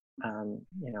research.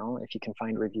 If you can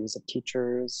find reviews of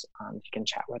teachers, if you can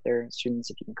chat with their students,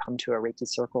 if you can come to a Reiki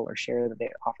circle or share that they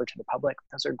offer to the public,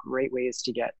 those are great ways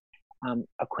to get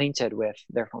acquainted with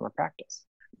their form of practice.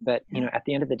 But, at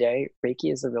the end of the day,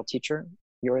 Reiki is the real teacher.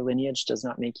 Your lineage does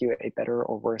not make you a better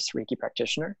or worse Reiki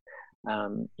practitioner.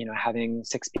 Having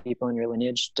 6 people in your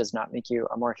lineage does not make you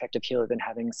a more effective healer than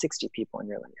having 60 people in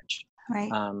your lineage.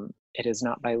 Right. It is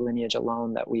not by lineage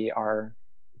alone that we are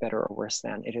better or worse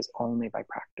than. It is only by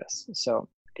practice. So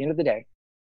at the end of the day,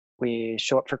 we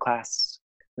show up for class,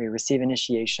 we receive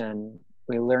initiation,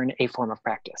 we learn a form of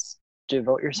practice.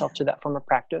 Devote yourself to that form of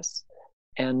practice,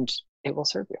 and it will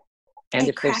serve you. And it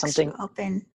if there's something, you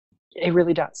open. It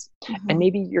really does. Mm-hmm. And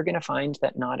maybe you're going to find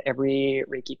that not every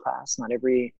Reiki class, not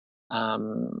every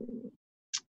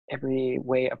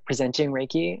way of presenting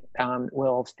Reiki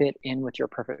will fit in with your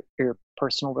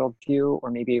personal worldview,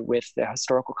 or maybe with the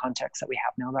historical context that we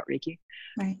have now about Reiki.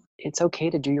 Right. It's okay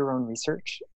to do your own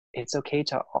research. It's okay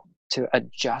to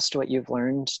adjust what you've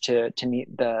learned to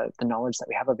meet the knowledge that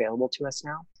we have available to us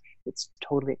now. It's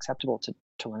totally acceptable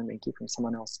to learn Reiki from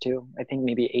someone else too. I think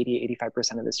maybe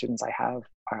 85% of the students I have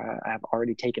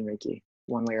already taken Reiki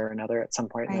one way or another at some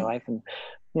point in their life. And,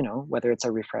 whether it's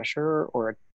a refresher or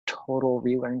a total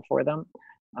relearn for them,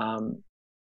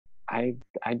 I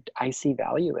see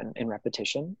value in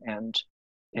repetition, and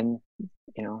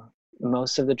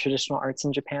most of the traditional arts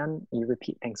in Japan, you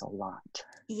repeat things a lot.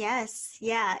 Yes.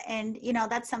 Yeah. And,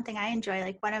 that's something I enjoy.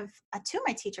 Like one of two of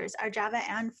my teachers, our Java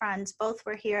and Franz, both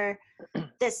were here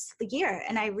this year,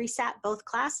 and I resat both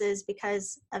classes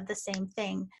because of the same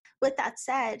thing. With that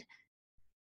said,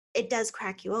 it does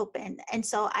crack you open. And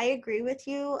so I agree with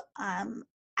you.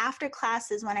 After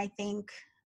classes, when I think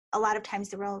a lot of times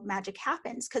the real magic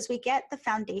happens, because we get the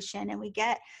foundation and we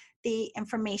get the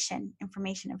information,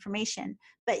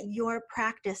 but your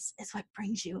practice is what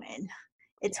brings you in.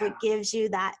 It's what gives you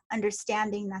that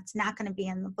understanding that's not going to be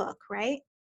in the book, right?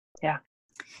 Yeah.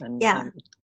 And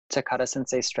Takata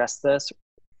Sensei stressed this: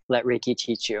 let Reiki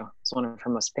teach you. It's one of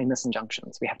her most famous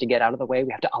injunctions. We have to get out of the way.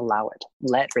 We have to allow it.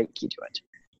 Let Reiki do it.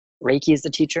 Reiki is the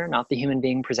teacher, not the human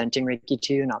being presenting Reiki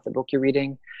to you, not the book you're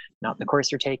reading, not the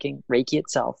course you're taking. Reiki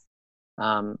itself.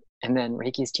 And then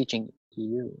Reiki is teaching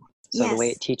you. So the way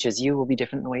it teaches you will be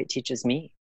different than the way it teaches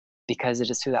me, because it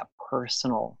is through that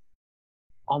personal,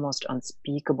 almost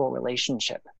unspeakable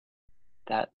relationship,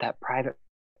 that private,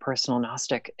 personal,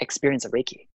 Gnostic experience of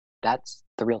Reiki. That's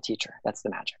the real teacher. That's the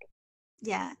magic.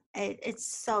 Yeah, it's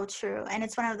so true. And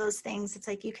it's one of those things, it's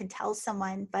like you can tell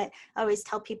someone, but I always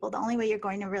tell people the only way you're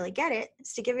going to really get it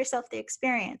is to give yourself the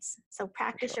experience. So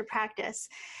practice your practice.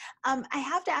 I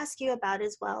have to ask you about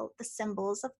as well the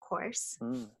symbols, of course.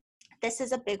 This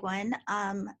is a big one.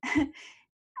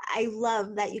 I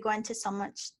love that you go into so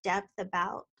much depth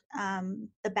about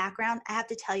the background. I have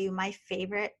to tell you, my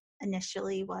favorite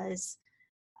initially was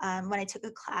when I took a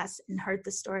class and heard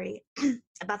the story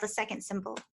about the second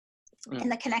symbol.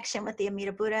 And the connection with the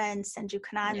Amida Buddha and Senju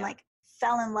Kanan, like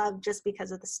fell in love just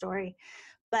because of the story.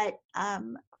 But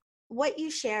what you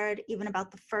shared even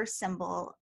about the first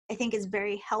symbol, I think is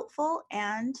very helpful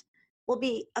and will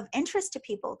be of interest to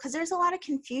people, because there's a lot of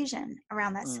confusion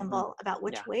around that symbol about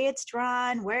which way it's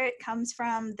drawn, where it comes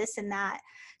from, this and that.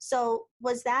 So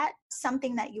was that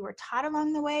something that you were taught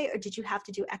along the way, or did you have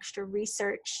to do extra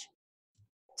research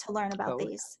to learn about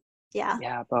these?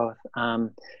 Yeah, both.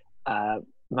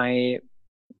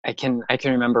 I can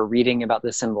remember reading about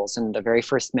the symbols in the very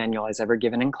first manual I was ever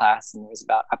given in class, and it was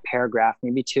about a paragraph,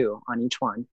 maybe 2 on each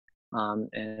one.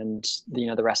 And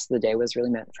the rest of the day was really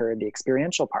meant for the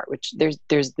experiential part, which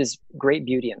there's this great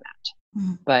beauty in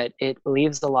that. But it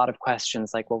leaves a lot of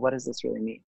questions like, well, what does this really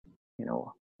mean?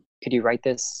 Could you write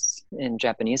this in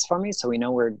Japanese for me so we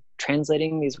know we're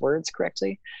translating these words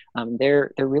correctly?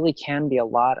 There really can be a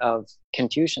lot of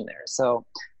confusion there. So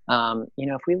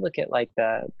if we look at like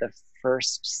the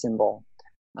first symbol,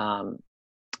 and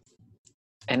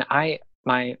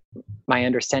my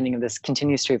understanding of this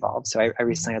continues to evolve. So I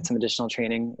recently had some additional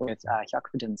training with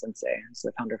Hyakuten Sensei, who's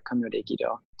the founder of Kamyo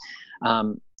Aikido,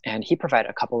 and he provided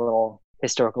a couple little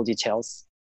historical details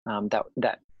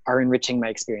that are enriching my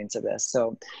experience of this.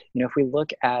 So if we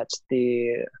look at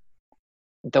the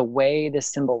way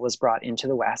this symbol was brought into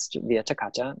the West via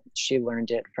Takata, she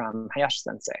learned it from Hayashi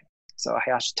Sensei. So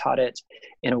Hayashi taught it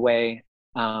in a way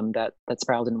that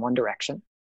spiraled in one direction.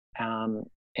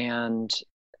 And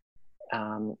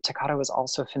Takata was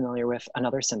also familiar with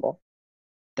another symbol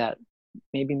that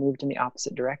maybe moved in the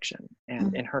opposite direction.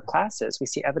 And in her classes, we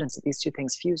see evidence that these two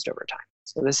things fused over time.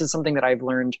 So this is something that I've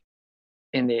learned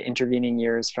in the intervening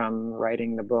years from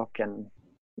writing the book and,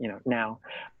 now.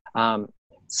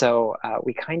 So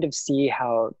we kind of see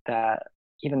how that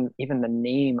even the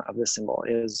name of the symbol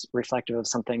is reflective of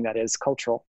something that is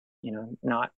cultural,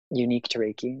 not unique to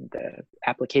Reiki. The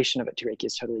application of it to Reiki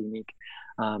is totally unique.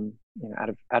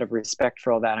 Out of respect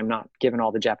for all that, I'm not giving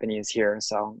all the Japanese here.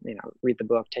 So, read the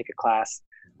book, take a class,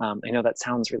 I know that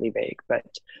sounds really vague, but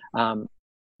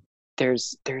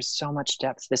there's so much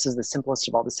depth. This is the simplest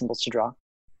of all the symbols to draw.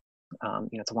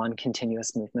 It's one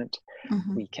continuous movement.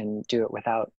 Mm-hmm. We can do it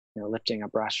without lifting a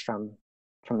brush from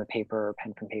the paper or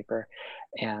pen from paper,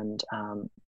 and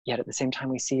yet at the same time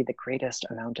we see the greatest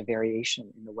amount of variation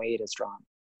in the way it is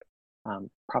drawn,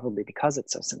 probably because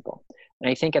it's so simple. And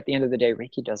I think at the end of the day,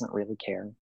 Reiki doesn't really care.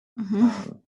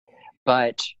 Mm-hmm.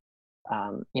 But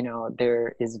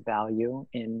there is value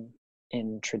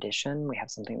in tradition. We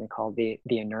have something we call the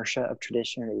inertia of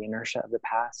tradition, or the inertia of the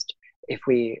past. If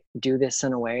we do this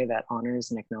in a way that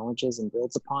honors and acknowledges and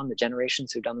builds upon the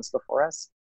generations who've done this before us,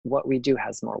 what we do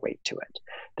has more weight to it.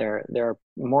 There are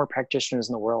more practitioners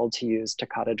in the world who use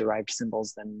Takata derived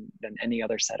symbols than any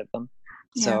other set of them.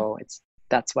 Yeah. So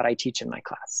that's what I teach in my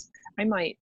class. I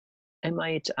might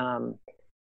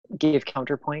give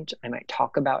counterpoint. I might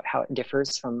talk about how it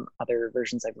differs from other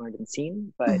versions I've learned and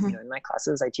seen, but Mm-hmm. in my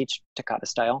classes I teach Takata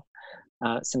style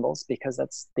symbols because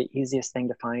that's the easiest thing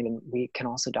to find, and we can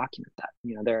also document that.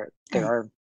 There are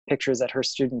pictures that her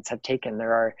students have taken.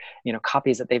 There are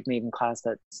copies that they've made in class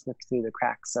that slipped through the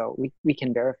cracks, so we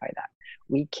can verify that.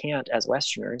 We can't, as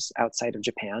Westerners outside of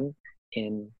Japan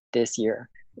in this year,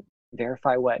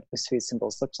 verify what Usui's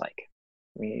symbols looked like.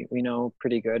 We know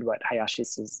pretty good what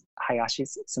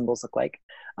Hayashi's symbols look like,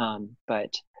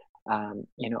 but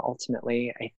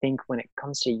ultimately, I think when it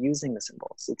comes to using the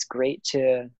symbols, it's great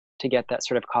to get that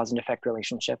sort of cause and effect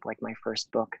relationship, like my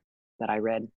first book that I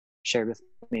read shared with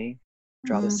me.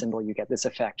 Draw Mm-hmm. this symbol, you get this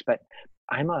effect. But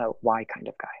I'm a why kind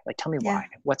of guy. Like, tell me why.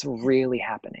 What's really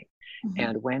happening? Mm-hmm.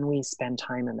 And when we spend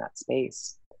time in that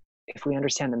space, if we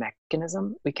understand the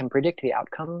mechanism, we can predict the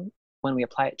outcome when we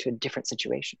apply it to a different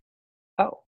situation.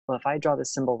 Oh, well, if I draw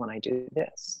this symbol when I do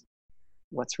this,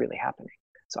 what's really happening?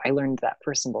 So I learned that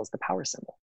first symbol is the power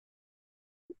symbol.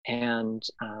 And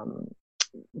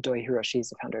Doi Hiroshi is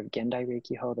the founder of Gendai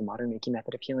Reiki-ho, the modern Reiki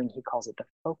method of healing. He calls it the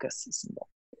focus symbol.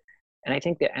 And I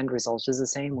think the end result is the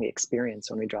same. We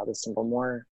experience when we draw this symbol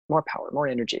more power, more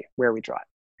energy where we draw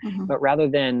it. Mm-hmm. But rather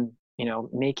than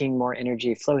making more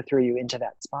energy flow through you into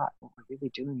that spot, what we're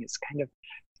really doing is kind of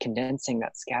condensing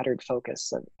that scattered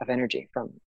focus of energy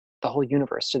from the whole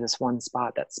universe to this one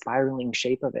spot. That spiraling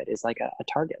shape of it is like a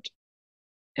target.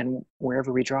 And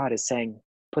wherever we draw it is saying,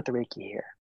 put the Reiki here.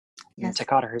 Yes.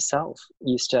 Takata herself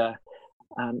used to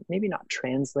maybe not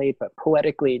translate, but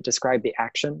poetically describe the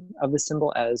action of the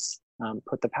symbol as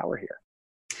put the power here.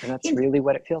 And that's really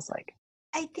what it feels like.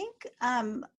 I think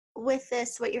with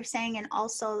this, what you're saying, and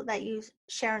also that you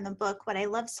share in the book, what I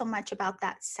love so much about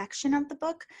that section of the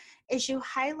book is you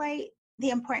highlight the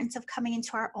importance of coming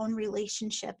into our own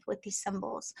relationship with these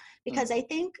symbols. Because I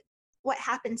think what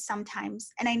happens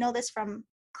sometimes, and I know this from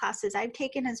classes I've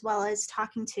taken as well as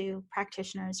talking to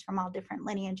practitioners from all different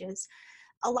lineages,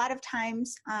 a lot of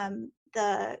times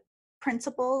the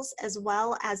principles as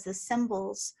well as the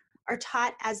symbols are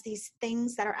taught as these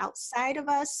things that are outside of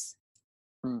us.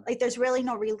 Like there's really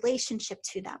no relationship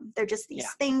to them. They're just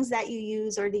these things that you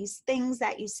use or these things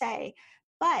that you say.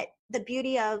 But the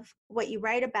beauty of what you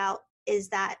write about is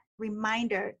that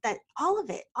reminder that all of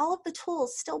the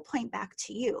tools still point back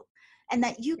to you, and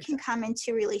that you can come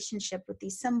into relationship with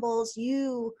these symbols.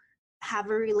 You have a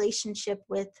relationship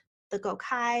with the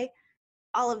Gokai,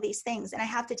 all of these things. And I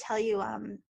have to tell you,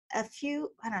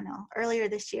 earlier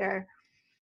this year,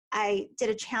 I did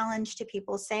a challenge to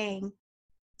people saying,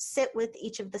 sit with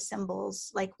each of the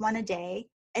symbols, like one a day,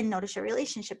 and notice your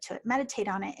relationship to it. Meditate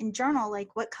on it and journal,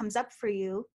 like what comes up for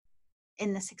you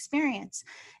in this experience.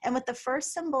 And with the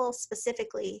first symbol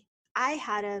specifically, I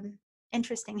had an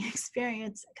interesting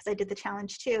experience because I did the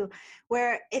challenge too,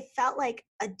 where it felt like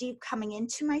a deep coming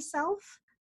into myself,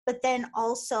 but then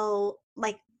also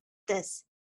like this.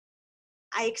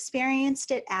 I experienced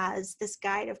it as this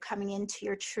guide of coming into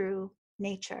your true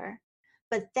nature.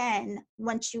 But then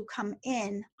once you come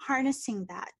in, harnessing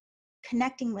that,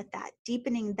 connecting with that,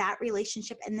 deepening that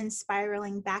relationship, and then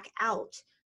spiraling back out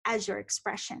as your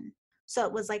expression. So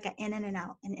it was like an in and an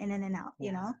out, and in and an out,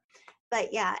 you know?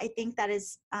 But yeah, I think that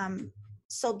is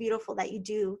so beautiful that you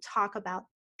do talk about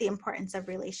the importance of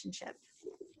relationship.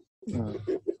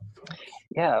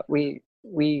 Yeah,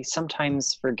 we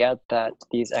sometimes forget that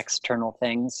these external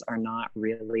things are not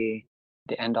really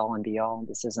the end all and be all.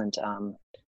 This isn't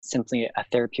simply a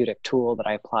therapeutic tool that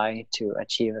I apply to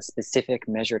achieve a specific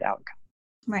measured outcome.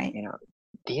 Right.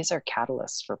 These are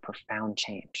catalysts for profound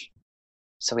change.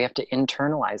 So we have to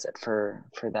internalize it for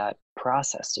that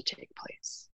process to take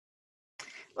place.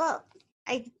 Well,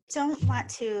 I don't want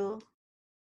to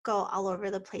go all over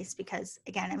the place because,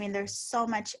 again, I mean, there's so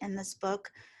much in this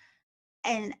book.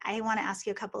 And I want to ask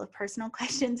you a couple of personal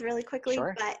questions really quickly,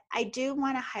 Sure. but I do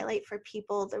want to highlight for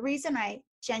people the reason I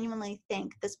genuinely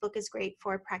think this book is great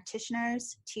for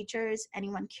practitioners, teachers,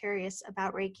 anyone curious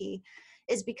about Reiki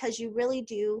is because you really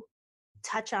do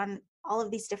touch on all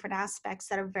of these different aspects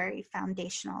that are very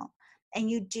foundational. And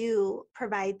you do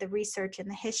provide the research and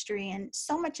the history and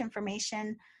so much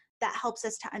information that helps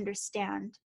us to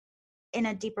understand in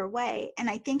a deeper way. And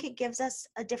I think it gives us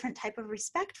a different type of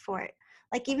respect for it.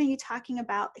 Like even you talking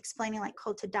about explaining like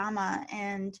Kotodama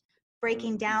and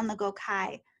breaking Mhm. down the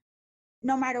Gokai,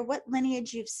 no matter what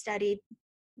lineage you've studied,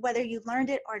 whether you learned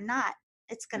it or not,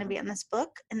 it's going to Mhm. be in this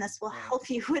book and this will Right. help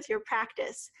you with your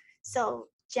practice. So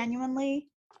genuinely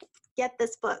get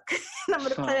this book. And I'm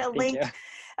going to put Oh, a thank link. you.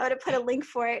 I'm going to put a link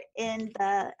for it in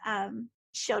the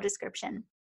show description.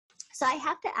 So I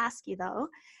have to ask you though,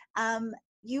 um,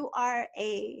 you are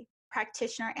a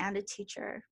practitioner and a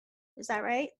teacher. Is that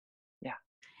right? Yeah.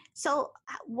 So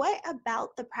what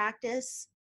about the practice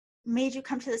made you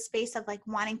come to the space of like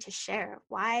wanting to share?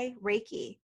 Why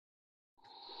Reiki?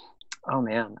 Oh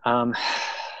man.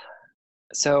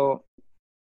 So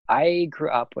I grew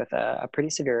up with a pretty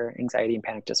severe anxiety and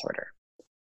panic disorder.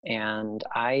 And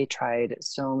I tried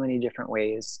so many different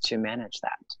ways to manage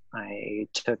that. I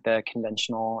took the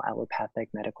conventional allopathic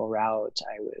medical route.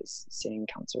 I was seeing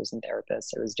counselors and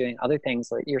therapists. I was doing other things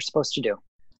that you're supposed to do,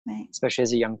 Right. especially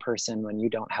as a young person when you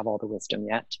don't have all the wisdom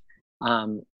yet.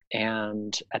 Um,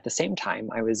 and at the same time,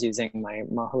 I was using my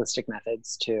holistic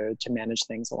methods to manage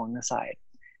things along the side.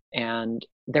 And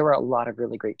there were a lot of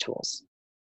really great tools.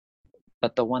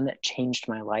 But the one that changed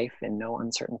my life in no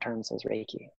uncertain terms was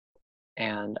Reiki.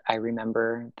 And I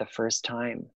remember the first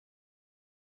time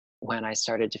when I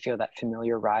started to feel that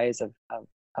familiar rise of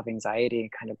anxiety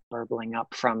kind of burbling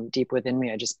up from deep within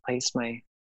me. I just placed my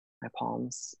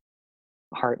palms,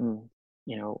 heart, and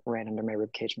right under my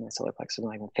rib cage and my solar plexus, was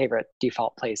like my favorite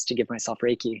default place to give myself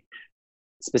Reiki,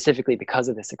 specifically because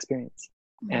of this experience.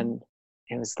 Mm-hmm. And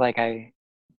it was like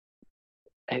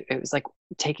it was like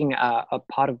taking a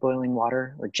pot of boiling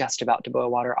water, or just about to boil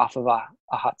water, off of a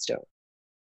hot stove,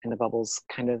 and the bubbles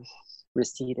kind of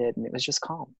receded, and it was just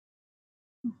calm.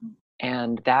 Mm-hmm.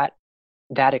 And that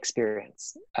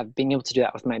experience of being able to do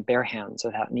that with my bare hands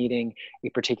without needing a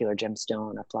particular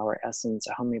gemstone, a flower essence,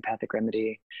 a homeopathic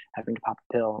remedy, having to pop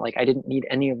a pill, like I didn't need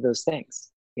any of those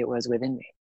things. It was within me.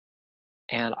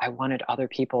 And I wanted other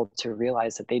people to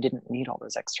realize that they didn't need all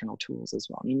those external tools as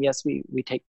well. I mean, yes, we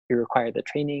require the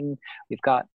training. We've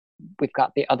got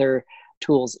the other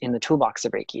tools in the toolbox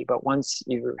of Reiki, but once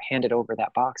you're handed over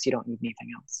that box, you don't need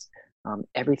anything else.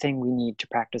 Everything we need to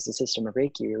practice the system of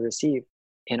Reiki we receive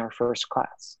in our first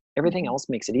class. Everything Mm-hmm. else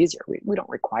makes it easier. We don't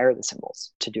require the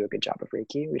symbols to do a good job of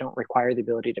Reiki. We don't require the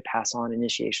ability to pass on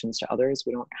initiations to others.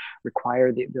 We don't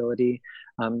require the ability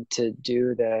to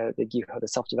do the Gyoho, the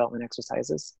self-development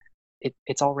exercises.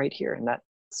 It's all right here. And that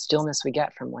stillness we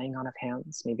get from laying on of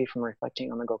hands, maybe from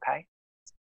reflecting on the Gokai,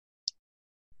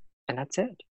 and that's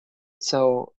it.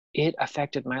 So it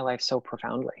affected my life so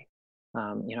profoundly.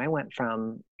 I went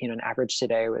from an average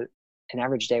day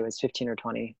was 15 or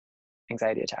 20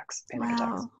 anxiety attacks, panic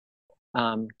attacks,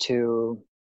 Wow. to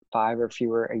 5 or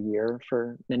fewer a year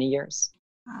for many years,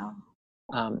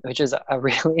 Wow. which is a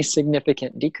really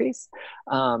significant decrease.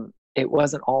 It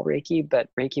wasn't all Reiki, but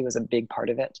Reiki was a big part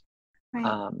of it. Right.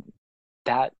 Um,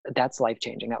 that's life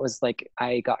changing. That was like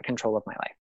I got control of my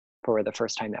life for the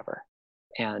first time ever,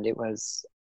 and it was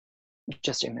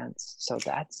just immense. So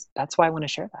that's why I want to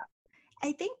share that.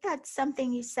 I think that's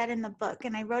something you said in the book,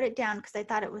 and I wrote it down because I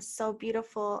thought it was so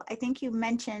beautiful. I think you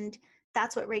mentioned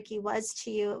that's what Reiki was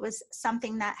to you. It was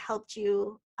something that helped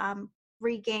you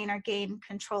regain or gain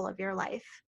control of your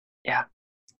life. Yeah.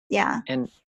 Yeah. And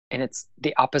it's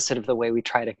the opposite of the way we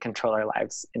try to control our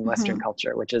lives in Western Mm-hmm.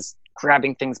 culture, which is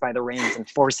grabbing things by the reins and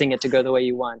forcing it to go the way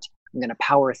you want. I'm going to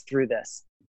power through this.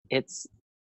 It's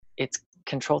it's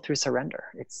control through surrender.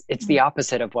 It's the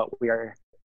opposite of what we are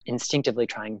instinctively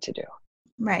trying to do.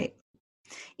 Right.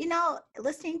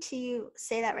 Listening to you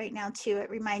say that right now too, it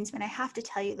reminds me, and I have to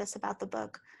tell you this about the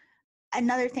book.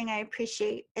 Another thing I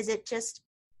appreciate is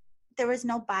there was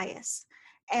no bias.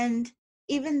 And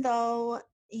even though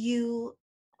you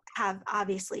have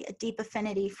obviously a deep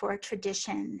affinity for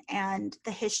tradition and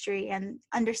the history and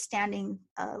understanding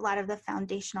a lot of the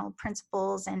foundational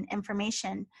principles and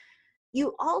information,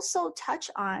 you also touch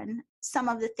on some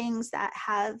of the things that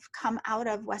have come out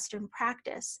of Western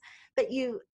practice, but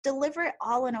you deliver it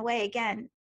all in a way, again,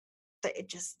 that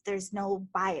there's no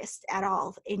bias at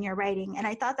all in your writing. And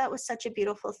I thought that was such a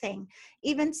beautiful thing.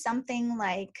 Even something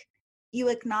like you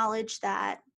acknowledge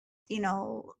that, you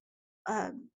know,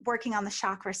 working on the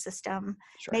chakra system,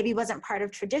 Sure. maybe wasn't part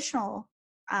of traditional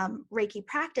Reiki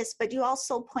practice, but you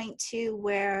also point to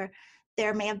where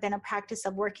there may have been a practice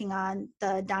of working on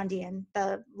the dandian,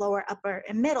 the lower, upper,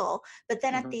 and middle. But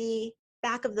then at the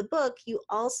back of the book, you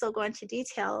also go into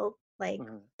detail like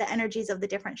the energies of the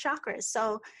different chakras.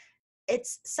 So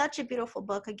it's such a beautiful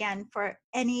book, again, for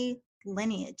any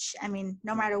lineage. I mean,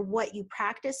 no matter what you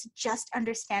practice, just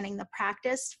understanding the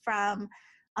practice from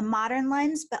a modern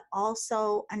lens, but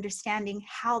also understanding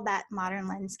how that modern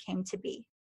lens came to be.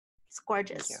 It's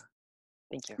gorgeous.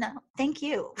 Thank you. No, thank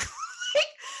you.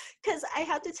 Because I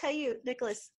have to tell you,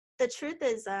 Nicholas, the truth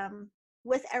is,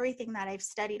 with everything that I've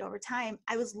studied over time,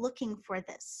 I was looking for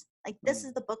this. Like, this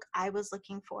is the book I was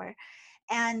looking for.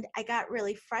 And I got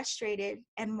really frustrated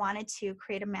and wanted to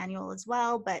create a manual as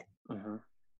well. But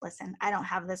listen, I don't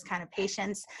have this kind of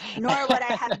patience, nor would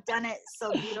I have done it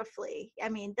so beautifully. I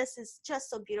mean, this is just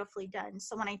so beautifully done.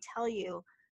 So when I tell you,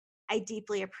 I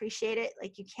deeply appreciate it,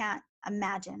 like you can't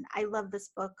imagine. I love this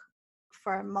book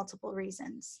for multiple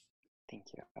reasons. Thank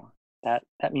you.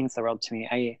 That means the world to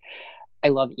me. I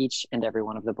love each and every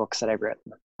one of the books that I've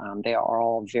written. They are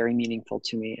all very meaningful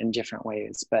to me in different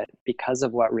ways, but because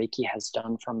of what Reiki has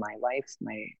done for my life,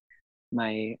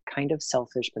 my kind of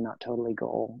selfish but not totally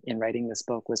goal in writing this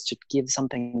book was to give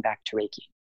something back to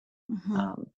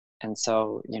Reiki. And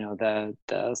so,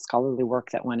 the scholarly work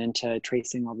that went into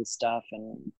tracing all this stuff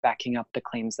and backing up the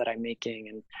claims that I'm making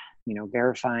and,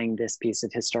 verifying this piece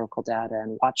of historical data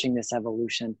and watching this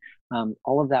evolution,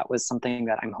 all of that was something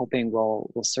that I'm hoping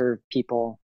will serve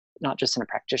people, not just in a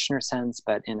practitioner sense,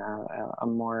 but in a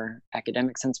more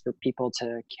academic sense for people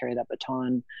to carry that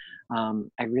baton.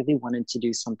 I really wanted to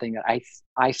do something that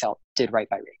I felt did right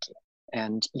by Reiki.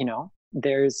 And,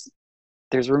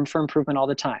 there's room for improvement all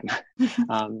the time.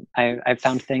 I've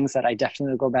found things that I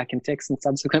definitely will go back and fix in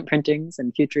subsequent printings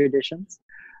and future editions.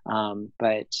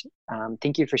 But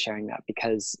thank you for sharing that,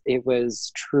 because it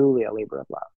was truly a labor of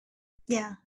love.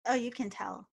 Yeah. Oh, you can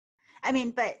tell. I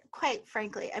mean, but quite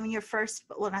frankly, I mean, your first,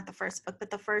 well, not the first book, but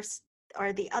the first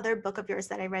or the other book of yours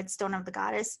that I read, Stone of the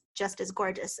Goddess, just as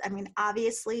gorgeous. I mean,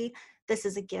 obviously, this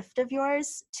is a gift of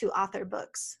yours to author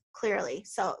books, clearly.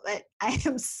 So I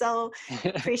am so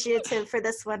appreciative for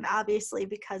this one, obviously,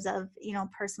 because of,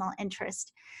 personal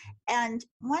interest. And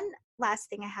one last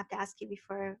thing I have to ask you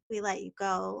before we let you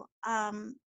go,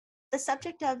 the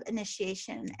subject of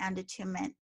initiation and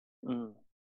attunement.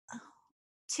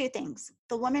 Two things.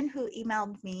 The woman who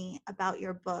emailed me about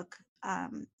your book,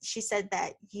 she said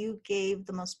that you gave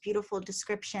the most beautiful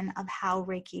description of how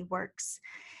Reiki works.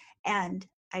 And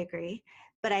I agree.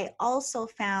 But I also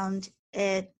found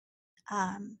it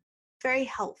very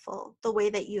helpful, the way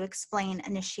that you explain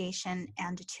initiation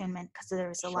and attunement, because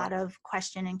there's a lot of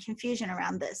question and confusion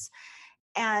around this.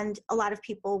 And a lot of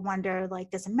people wonder, like,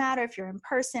 does it matter if you're in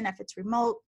person, if it's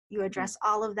remote? You address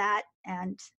all of that,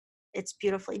 and it's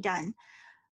beautifully done.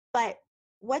 But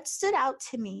what stood out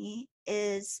to me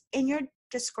is in your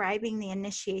describing the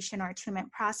initiation or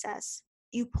attunement process,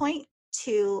 you point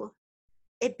to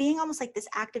it being almost like this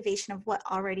activation of what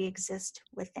already exists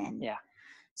within. Yeah.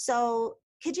 So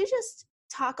could you just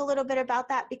talk a little bit about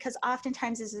that? Because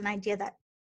oftentimes there's an idea that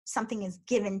something is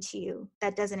given to you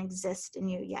that doesn't exist in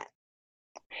you yet.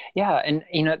 Yeah, and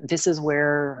this is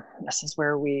where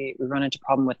we run into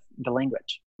problem with the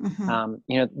language.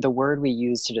 The word we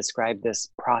use to describe this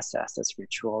process, this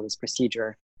ritual, this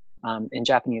procedure, in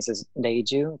Japanese is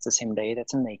reiju. It's the same rei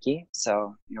that's in Reiki.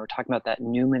 So we're talking about that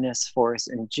numinous force,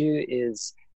 and ju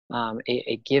is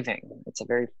a giving. It's a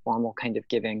very formal kind of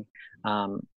giving.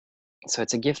 So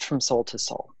it's a gift from soul to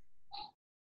soul.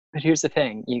 But here's the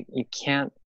thing: you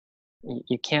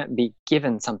can't be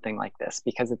given something like this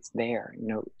because it's there.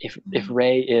 If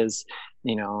Rei is,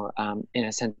 in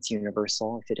a sense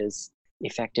universal, if it is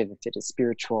effective, if it is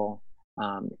spiritual,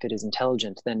 if it is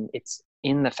intelligent, then it's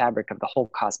in the fabric of the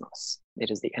whole cosmos. It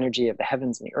is the energy of the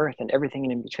heavens and the earth and everything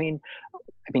in between.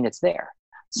 I mean, it's there.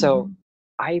 So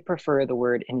I prefer the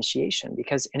word initiation,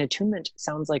 because an attunement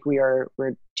sounds like we're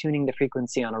tuning the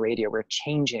frequency on a radio. We're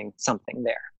changing something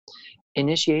there.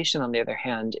 Initiation, on the other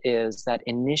hand, is that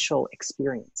initial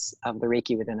experience of the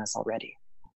Reiki within us already.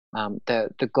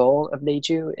 The goal of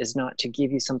Reiju is not to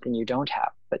give you something you don't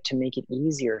have, but to make it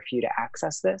easier for you to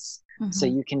access this so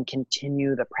you can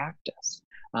continue the practice.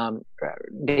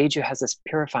 Reiju has this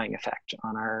purifying effect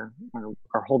on our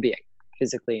whole being,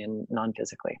 physically and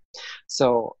non-physically.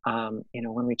 So,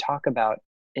 when we talk about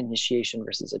initiation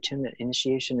versus attunement,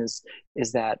 initiation is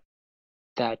that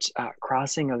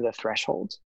crossing of the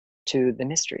threshold to the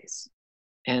mysteries.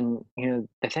 And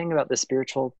the thing about the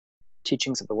spiritual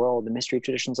teachings of the world, the mystery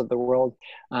traditions of the world,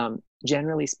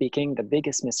 generally speaking, the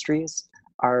biggest mysteries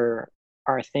are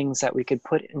things that we could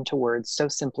put into words so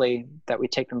simply that we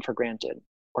take them for granted,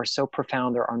 or so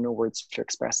profound there are no words to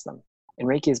express them. And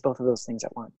Reiki is both of those things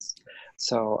at once.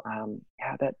 So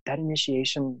that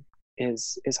initiation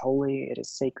is holy. It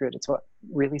is sacred. It's what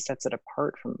really sets it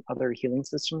apart from other healing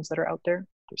systems that are out there,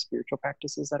 or spiritual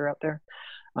practices that are out there.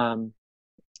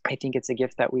 I think it's a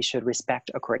gift that we should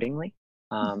respect accordingly.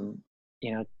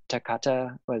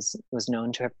 Takata was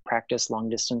known to have practiced long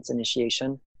distance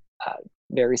initiation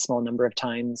very small number of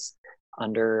times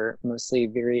under mostly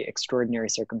very extraordinary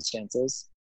circumstances,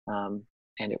 and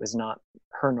it was not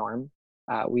her norm.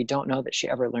 We don't know that she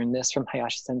ever learned this from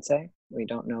Hayashi Sensei. We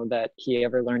don't know that he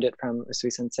ever learned it from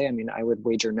Usui Sensei. I mean, I would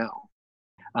wager no.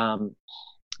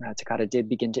 Takata did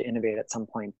begin to innovate at some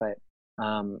point, but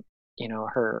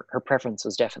her preference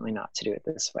was definitely not to do it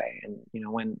this way.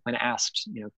 And when asked,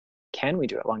 can we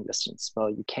do it long distance? Well,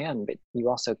 you can, but you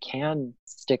also can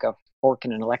stick a fork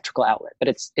in an electrical outlet, but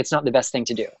it's not the best thing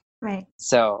to do. Right.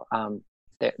 So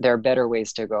there are better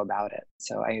ways to go about it.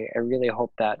 So I really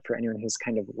hope that for anyone who's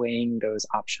kind of weighing those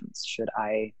options, should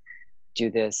I do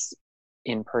this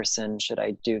in person? Should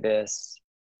I do this,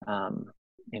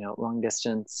 long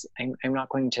distance? I'm not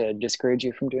going to discourage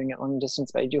you from doing it long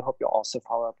distance, but I do hope you'll also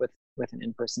follow up with an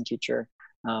in-person teacher.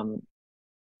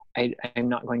 I'm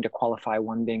not going to qualify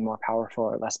one being more powerful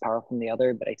or less powerful than the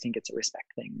other, but I think it's a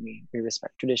respect thing. We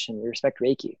respect tradition, we respect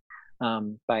Reiki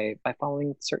by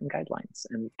following certain guidelines,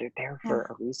 and they're there for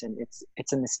a reason.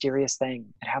 It's a mysterious thing.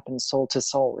 It happens soul to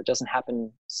soul. It doesn't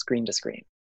happen screen to screen.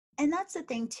 And that's the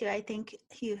thing too. I think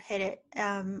you hit it.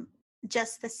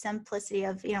 Just the simplicity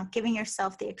of giving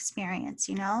yourself the experience.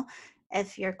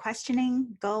 If you're questioning,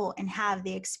 go and have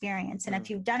the experience. And if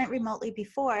you've done it remotely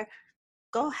before,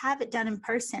 go have it done in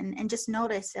person and just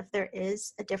notice if there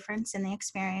is a difference in the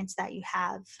experience that you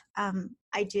have.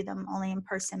 I do them only in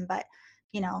person, but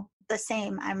the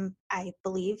same. I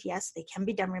believe, yes, they can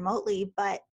be done remotely,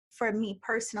 but for me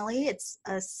personally, it's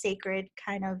a sacred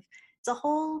kind of, it's a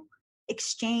whole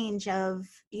exchange of,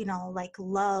 like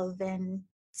love and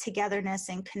togetherness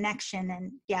and connection.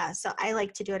 And so I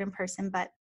like to do it in person, but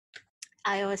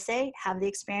I always say, have the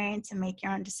experience and make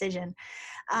your own decision.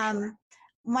 Sure.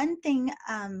 One thing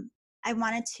I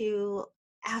wanted to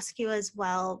ask you as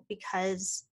well,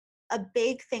 because a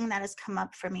big thing that has come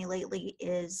up for me lately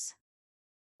is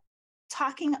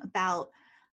talking about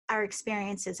our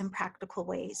experiences in practical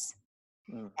ways.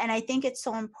 And I think it's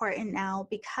so important now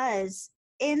because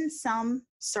in some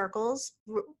circles,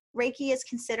 Reiki is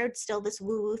considered still this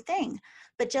woo-woo thing.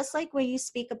 But just like when you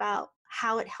speak about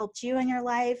how it helped you in your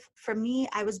life, for me,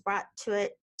 I was brought to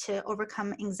it to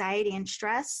overcome anxiety and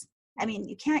stress. I mean,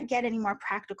 you can't get any more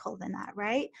practical than that,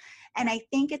 right? And I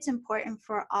think it's important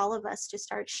for all of us to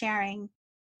start sharing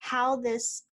how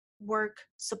this work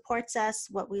supports us,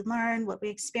 what we learn, what we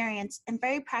experience in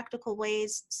very practical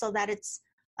ways so that it's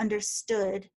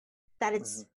understood that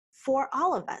it's for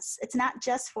all of us. It's not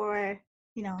just for,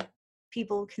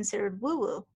 people considered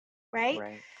woo-woo, right?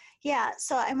 Right. Yeah.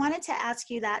 So I wanted to ask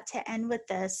you that to end with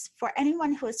this. For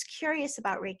anyone who is curious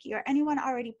about Reiki or anyone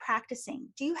already practicing,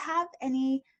 do you have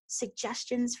any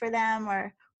suggestions for them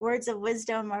or words of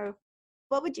wisdom, or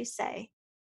what would you say?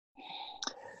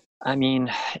 I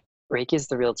mean, Reiki is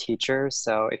the real teacher.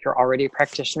 So if you're already a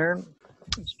practitioner,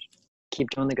 keep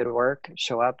doing the good work,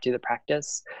 show up, do the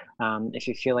practice. If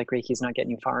you feel like Reiki is not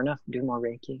getting you far enough, do more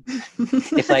Reiki.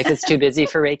 If life is too busy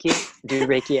for Reiki, do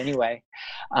Reiki anyway.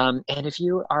 And if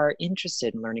you are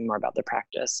interested in learning more about the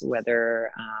practice,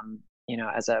 whether,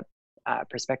 as a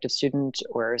prospective student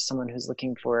or someone who's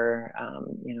looking for,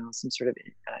 some sort of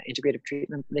integrative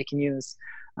treatment that they can use,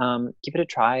 give it a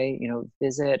try.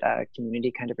 Visit a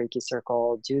community kind of Reiki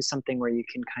circle, do something where you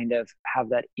can kind of have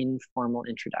that informal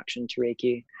introduction to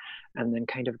Reiki, and then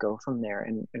kind of go from there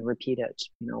and repeat it.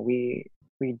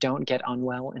 We don't get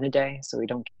unwell in a day, so we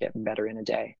don't get better in a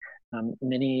day.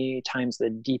 Many times the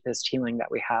deepest healing that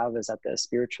we have is at the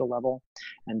spiritual level,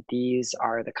 and these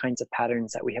are the kinds of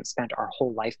patterns that we have spent our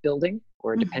whole life building,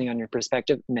 or depending on your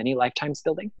perspective, many lifetimes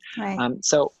building. Right.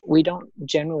 So we don't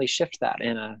generally shift that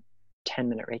in a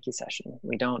 10-minute Reiki session.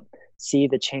 We don't see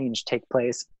the change take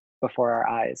place before our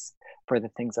eyes for the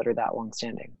things that are that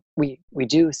long-standing. We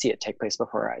do see it take place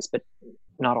before our eyes, but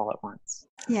not all at once.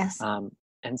 Yes.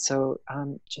 And so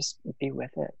just be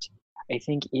with it. I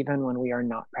think even when we are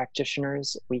not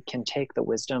practitioners, we can take the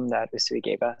wisdom that Usui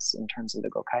gave us in terms of the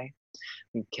Gokai.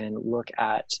 We can look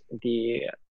at the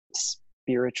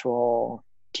spiritual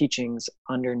teachings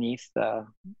underneath the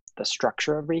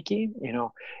structure of Reiki,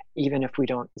 even if we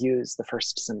don't use the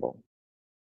first symbol.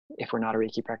 if we're not a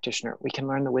Reiki practitioner, we can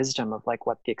learn the wisdom of like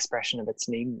what the expression of its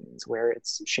name means, where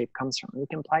its shape comes from. We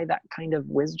can apply that kind of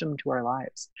wisdom to our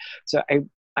lives. So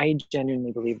I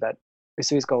genuinely believe that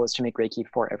Usui's goal is to make Reiki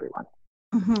for everyone.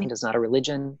 Mm-hmm. It is not a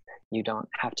religion. You don't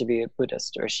have to be a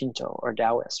Buddhist or Shinto or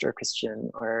Taoist or Christian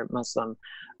or Muslim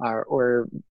or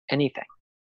anything.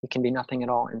 You can be nothing at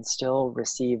all and still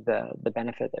receive the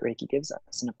benefit that Reiki gives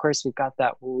us. And of course, we've got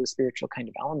that woo spiritual kind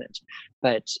of element,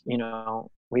 but you know,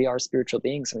 we are spiritual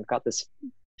beings and we've got this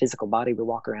physical body we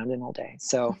walk around in all day.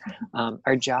 So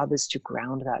our job is to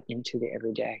ground that into the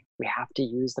everyday. We have to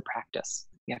use the practice.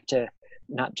 We have to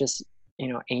not just, you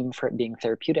know, aim for it being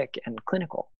therapeutic and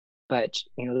clinical, but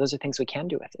you know, those are things we can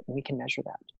do with it and we can measure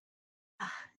that.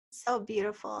 So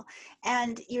beautiful.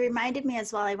 And you reminded me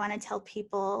as well, I want to tell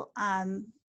people,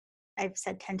 I've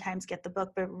said 10 times, get the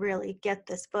book, but really get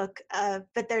this book.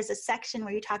 But there's a section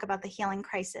where you talk about the healing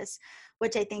crisis,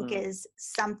 which I think is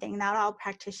something not all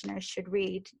practitioners should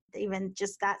read, even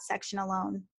just that section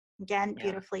alone. Again,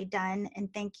 beautifully done.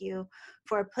 And thank you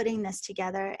for putting this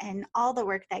together and all the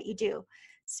work that you do.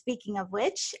 Speaking of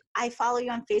which, I follow you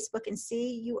on Facebook and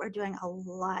see you are doing a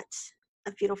lot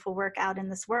of beautiful work out in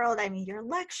this world. I mean, you're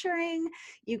lecturing,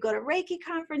 you go to Reiki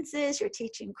conferences, you're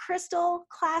teaching crystal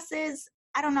classes.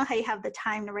 I don't know how you have the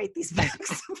time to write these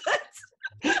books, but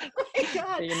oh my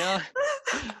God. You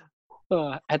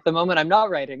know, at the moment I'm not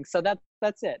writing, so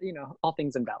that's it. You know, all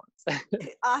things in balance.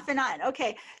 Off and on.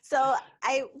 Okay. So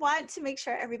I want to make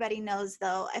sure everybody knows,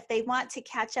 though, if they want to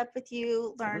catch up with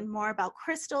you, learn more about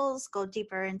crystals, go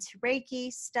deeper into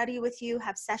Reiki, study with you,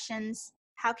 have sessions,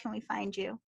 how can we find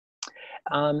you?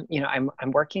 You know,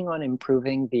 I'm working on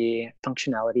improving the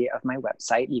functionality of my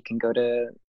website. You can go to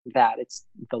that. It's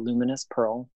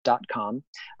theluminouspearl.com.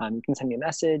 You can send me a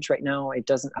message. Right now, it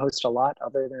doesn't host a lot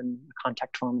other than a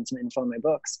contact form and some info in my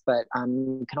books. But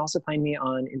you can also find me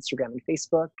on Instagram and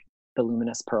Facebook, The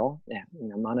Luminous Pearl. Yeah, you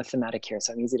know, monothematic here,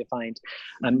 so I'm easy to find.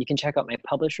 You can check out my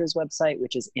publisher's website,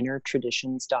 which is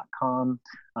innertraditions.com.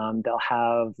 They'll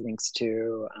have links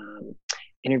to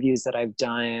interviews that I've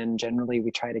done. Generally,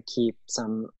 we try to keep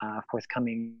some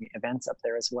forthcoming events up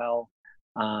there as well.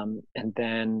 And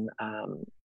then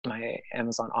my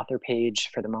Amazon author page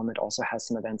for the moment also has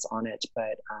some events on it.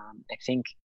 But I think,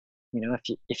 you know,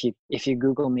 if you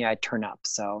Google me, I turn up.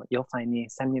 So you'll find me,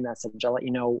 send me a message. I'll let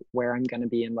you know where I'm going to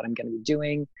be and what I'm going to be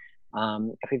doing.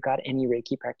 If we've got any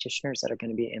Reiki practitioners that are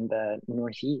going to be in the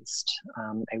Northeast,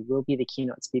 I will be the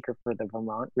keynote speaker for the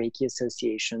Vermont Reiki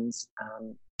Association's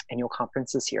annual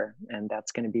conference this year, and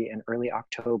that's going to be in early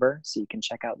October. So you can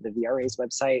check out the VRA's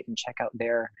website and check out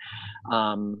their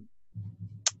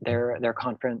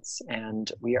conference.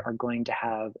 And we are going to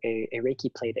have a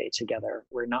Reiki play day together.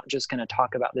 We're not just going to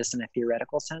talk about this in a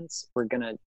theoretical sense. We're going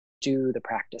to do the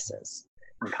practices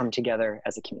and come together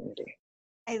as a community.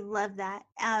 I love that.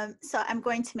 So I'm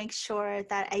going to make sure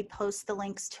that I post the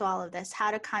links to all of this, how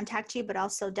to contact you, but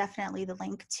also definitely the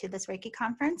link to this Reiki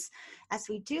conference, as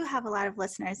we do have a lot of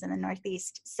listeners in the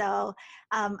Northeast. So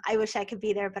I wish I could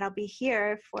be there, but I'll be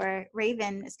here for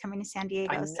Raven is coming to San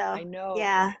Diego. I know.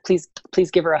 Yeah. Please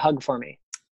give her a hug for me.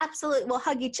 Absolutely. We'll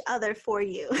hug each other for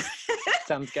you.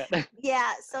 Sounds good.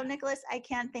 Yeah. So Nicholas, I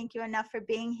can't thank you enough for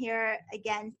being here.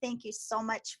 Again, thank you so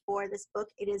much for this book.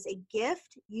 It is a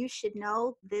gift. You should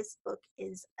know this book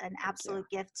is an absolute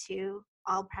gift to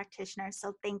all practitioners.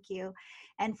 So thank you.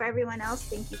 And for everyone else,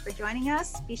 thank you for joining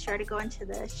us. Be sure to go into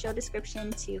the show description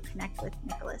to connect with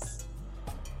Nicholas.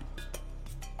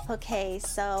 Okay,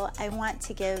 so I want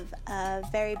to give a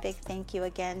very big thank you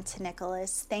again to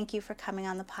Nicholas. Thank you for coming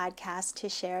on the podcast to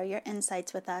share your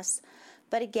insights with us.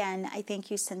 But again, I thank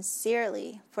you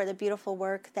sincerely for the beautiful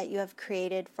work that you have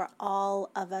created for all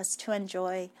of us to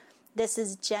enjoy. This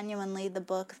is genuinely the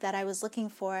book that I was looking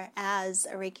for as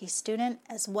a Reiki student,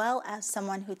 as well as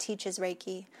someone who teaches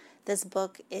Reiki. This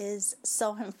book is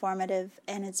so informative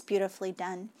and it's beautifully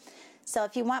done. So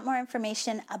if you want more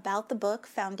information about the book,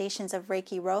 Foundations of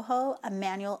Reiki Ryoho, a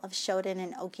manual of Shoden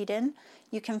and Okiden,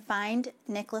 you can find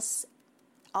Nicholas,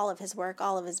 all of his work,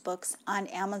 all of his books on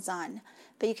Amazon.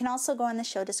 But you can also go in the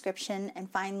show description and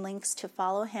find links to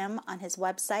follow him on his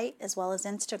website as well as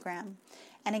Instagram.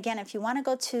 And again, if you want to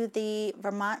go to the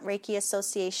Vermont Reiki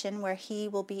Association, where he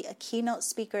will be a keynote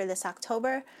speaker this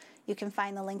October, you can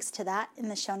find the links to that in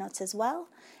the show notes as well.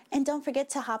 And don't forget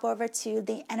to hop over to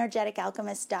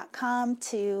theenergeticalchemist.com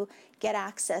to get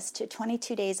access to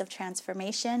 22 days of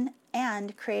transformation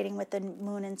and Creating with the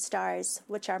Moon and Stars,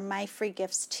 which are my free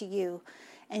gifts to you.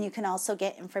 And you can also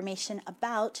get information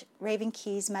about Raven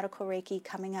Key's Medical Reiki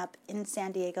coming up in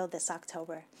San Diego this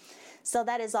October. So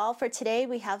that is all for today.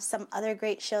 We have some other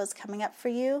great shows coming up for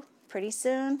you pretty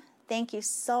soon. Thank you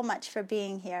so much for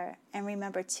being here. And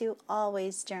remember to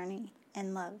always journey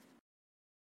in love.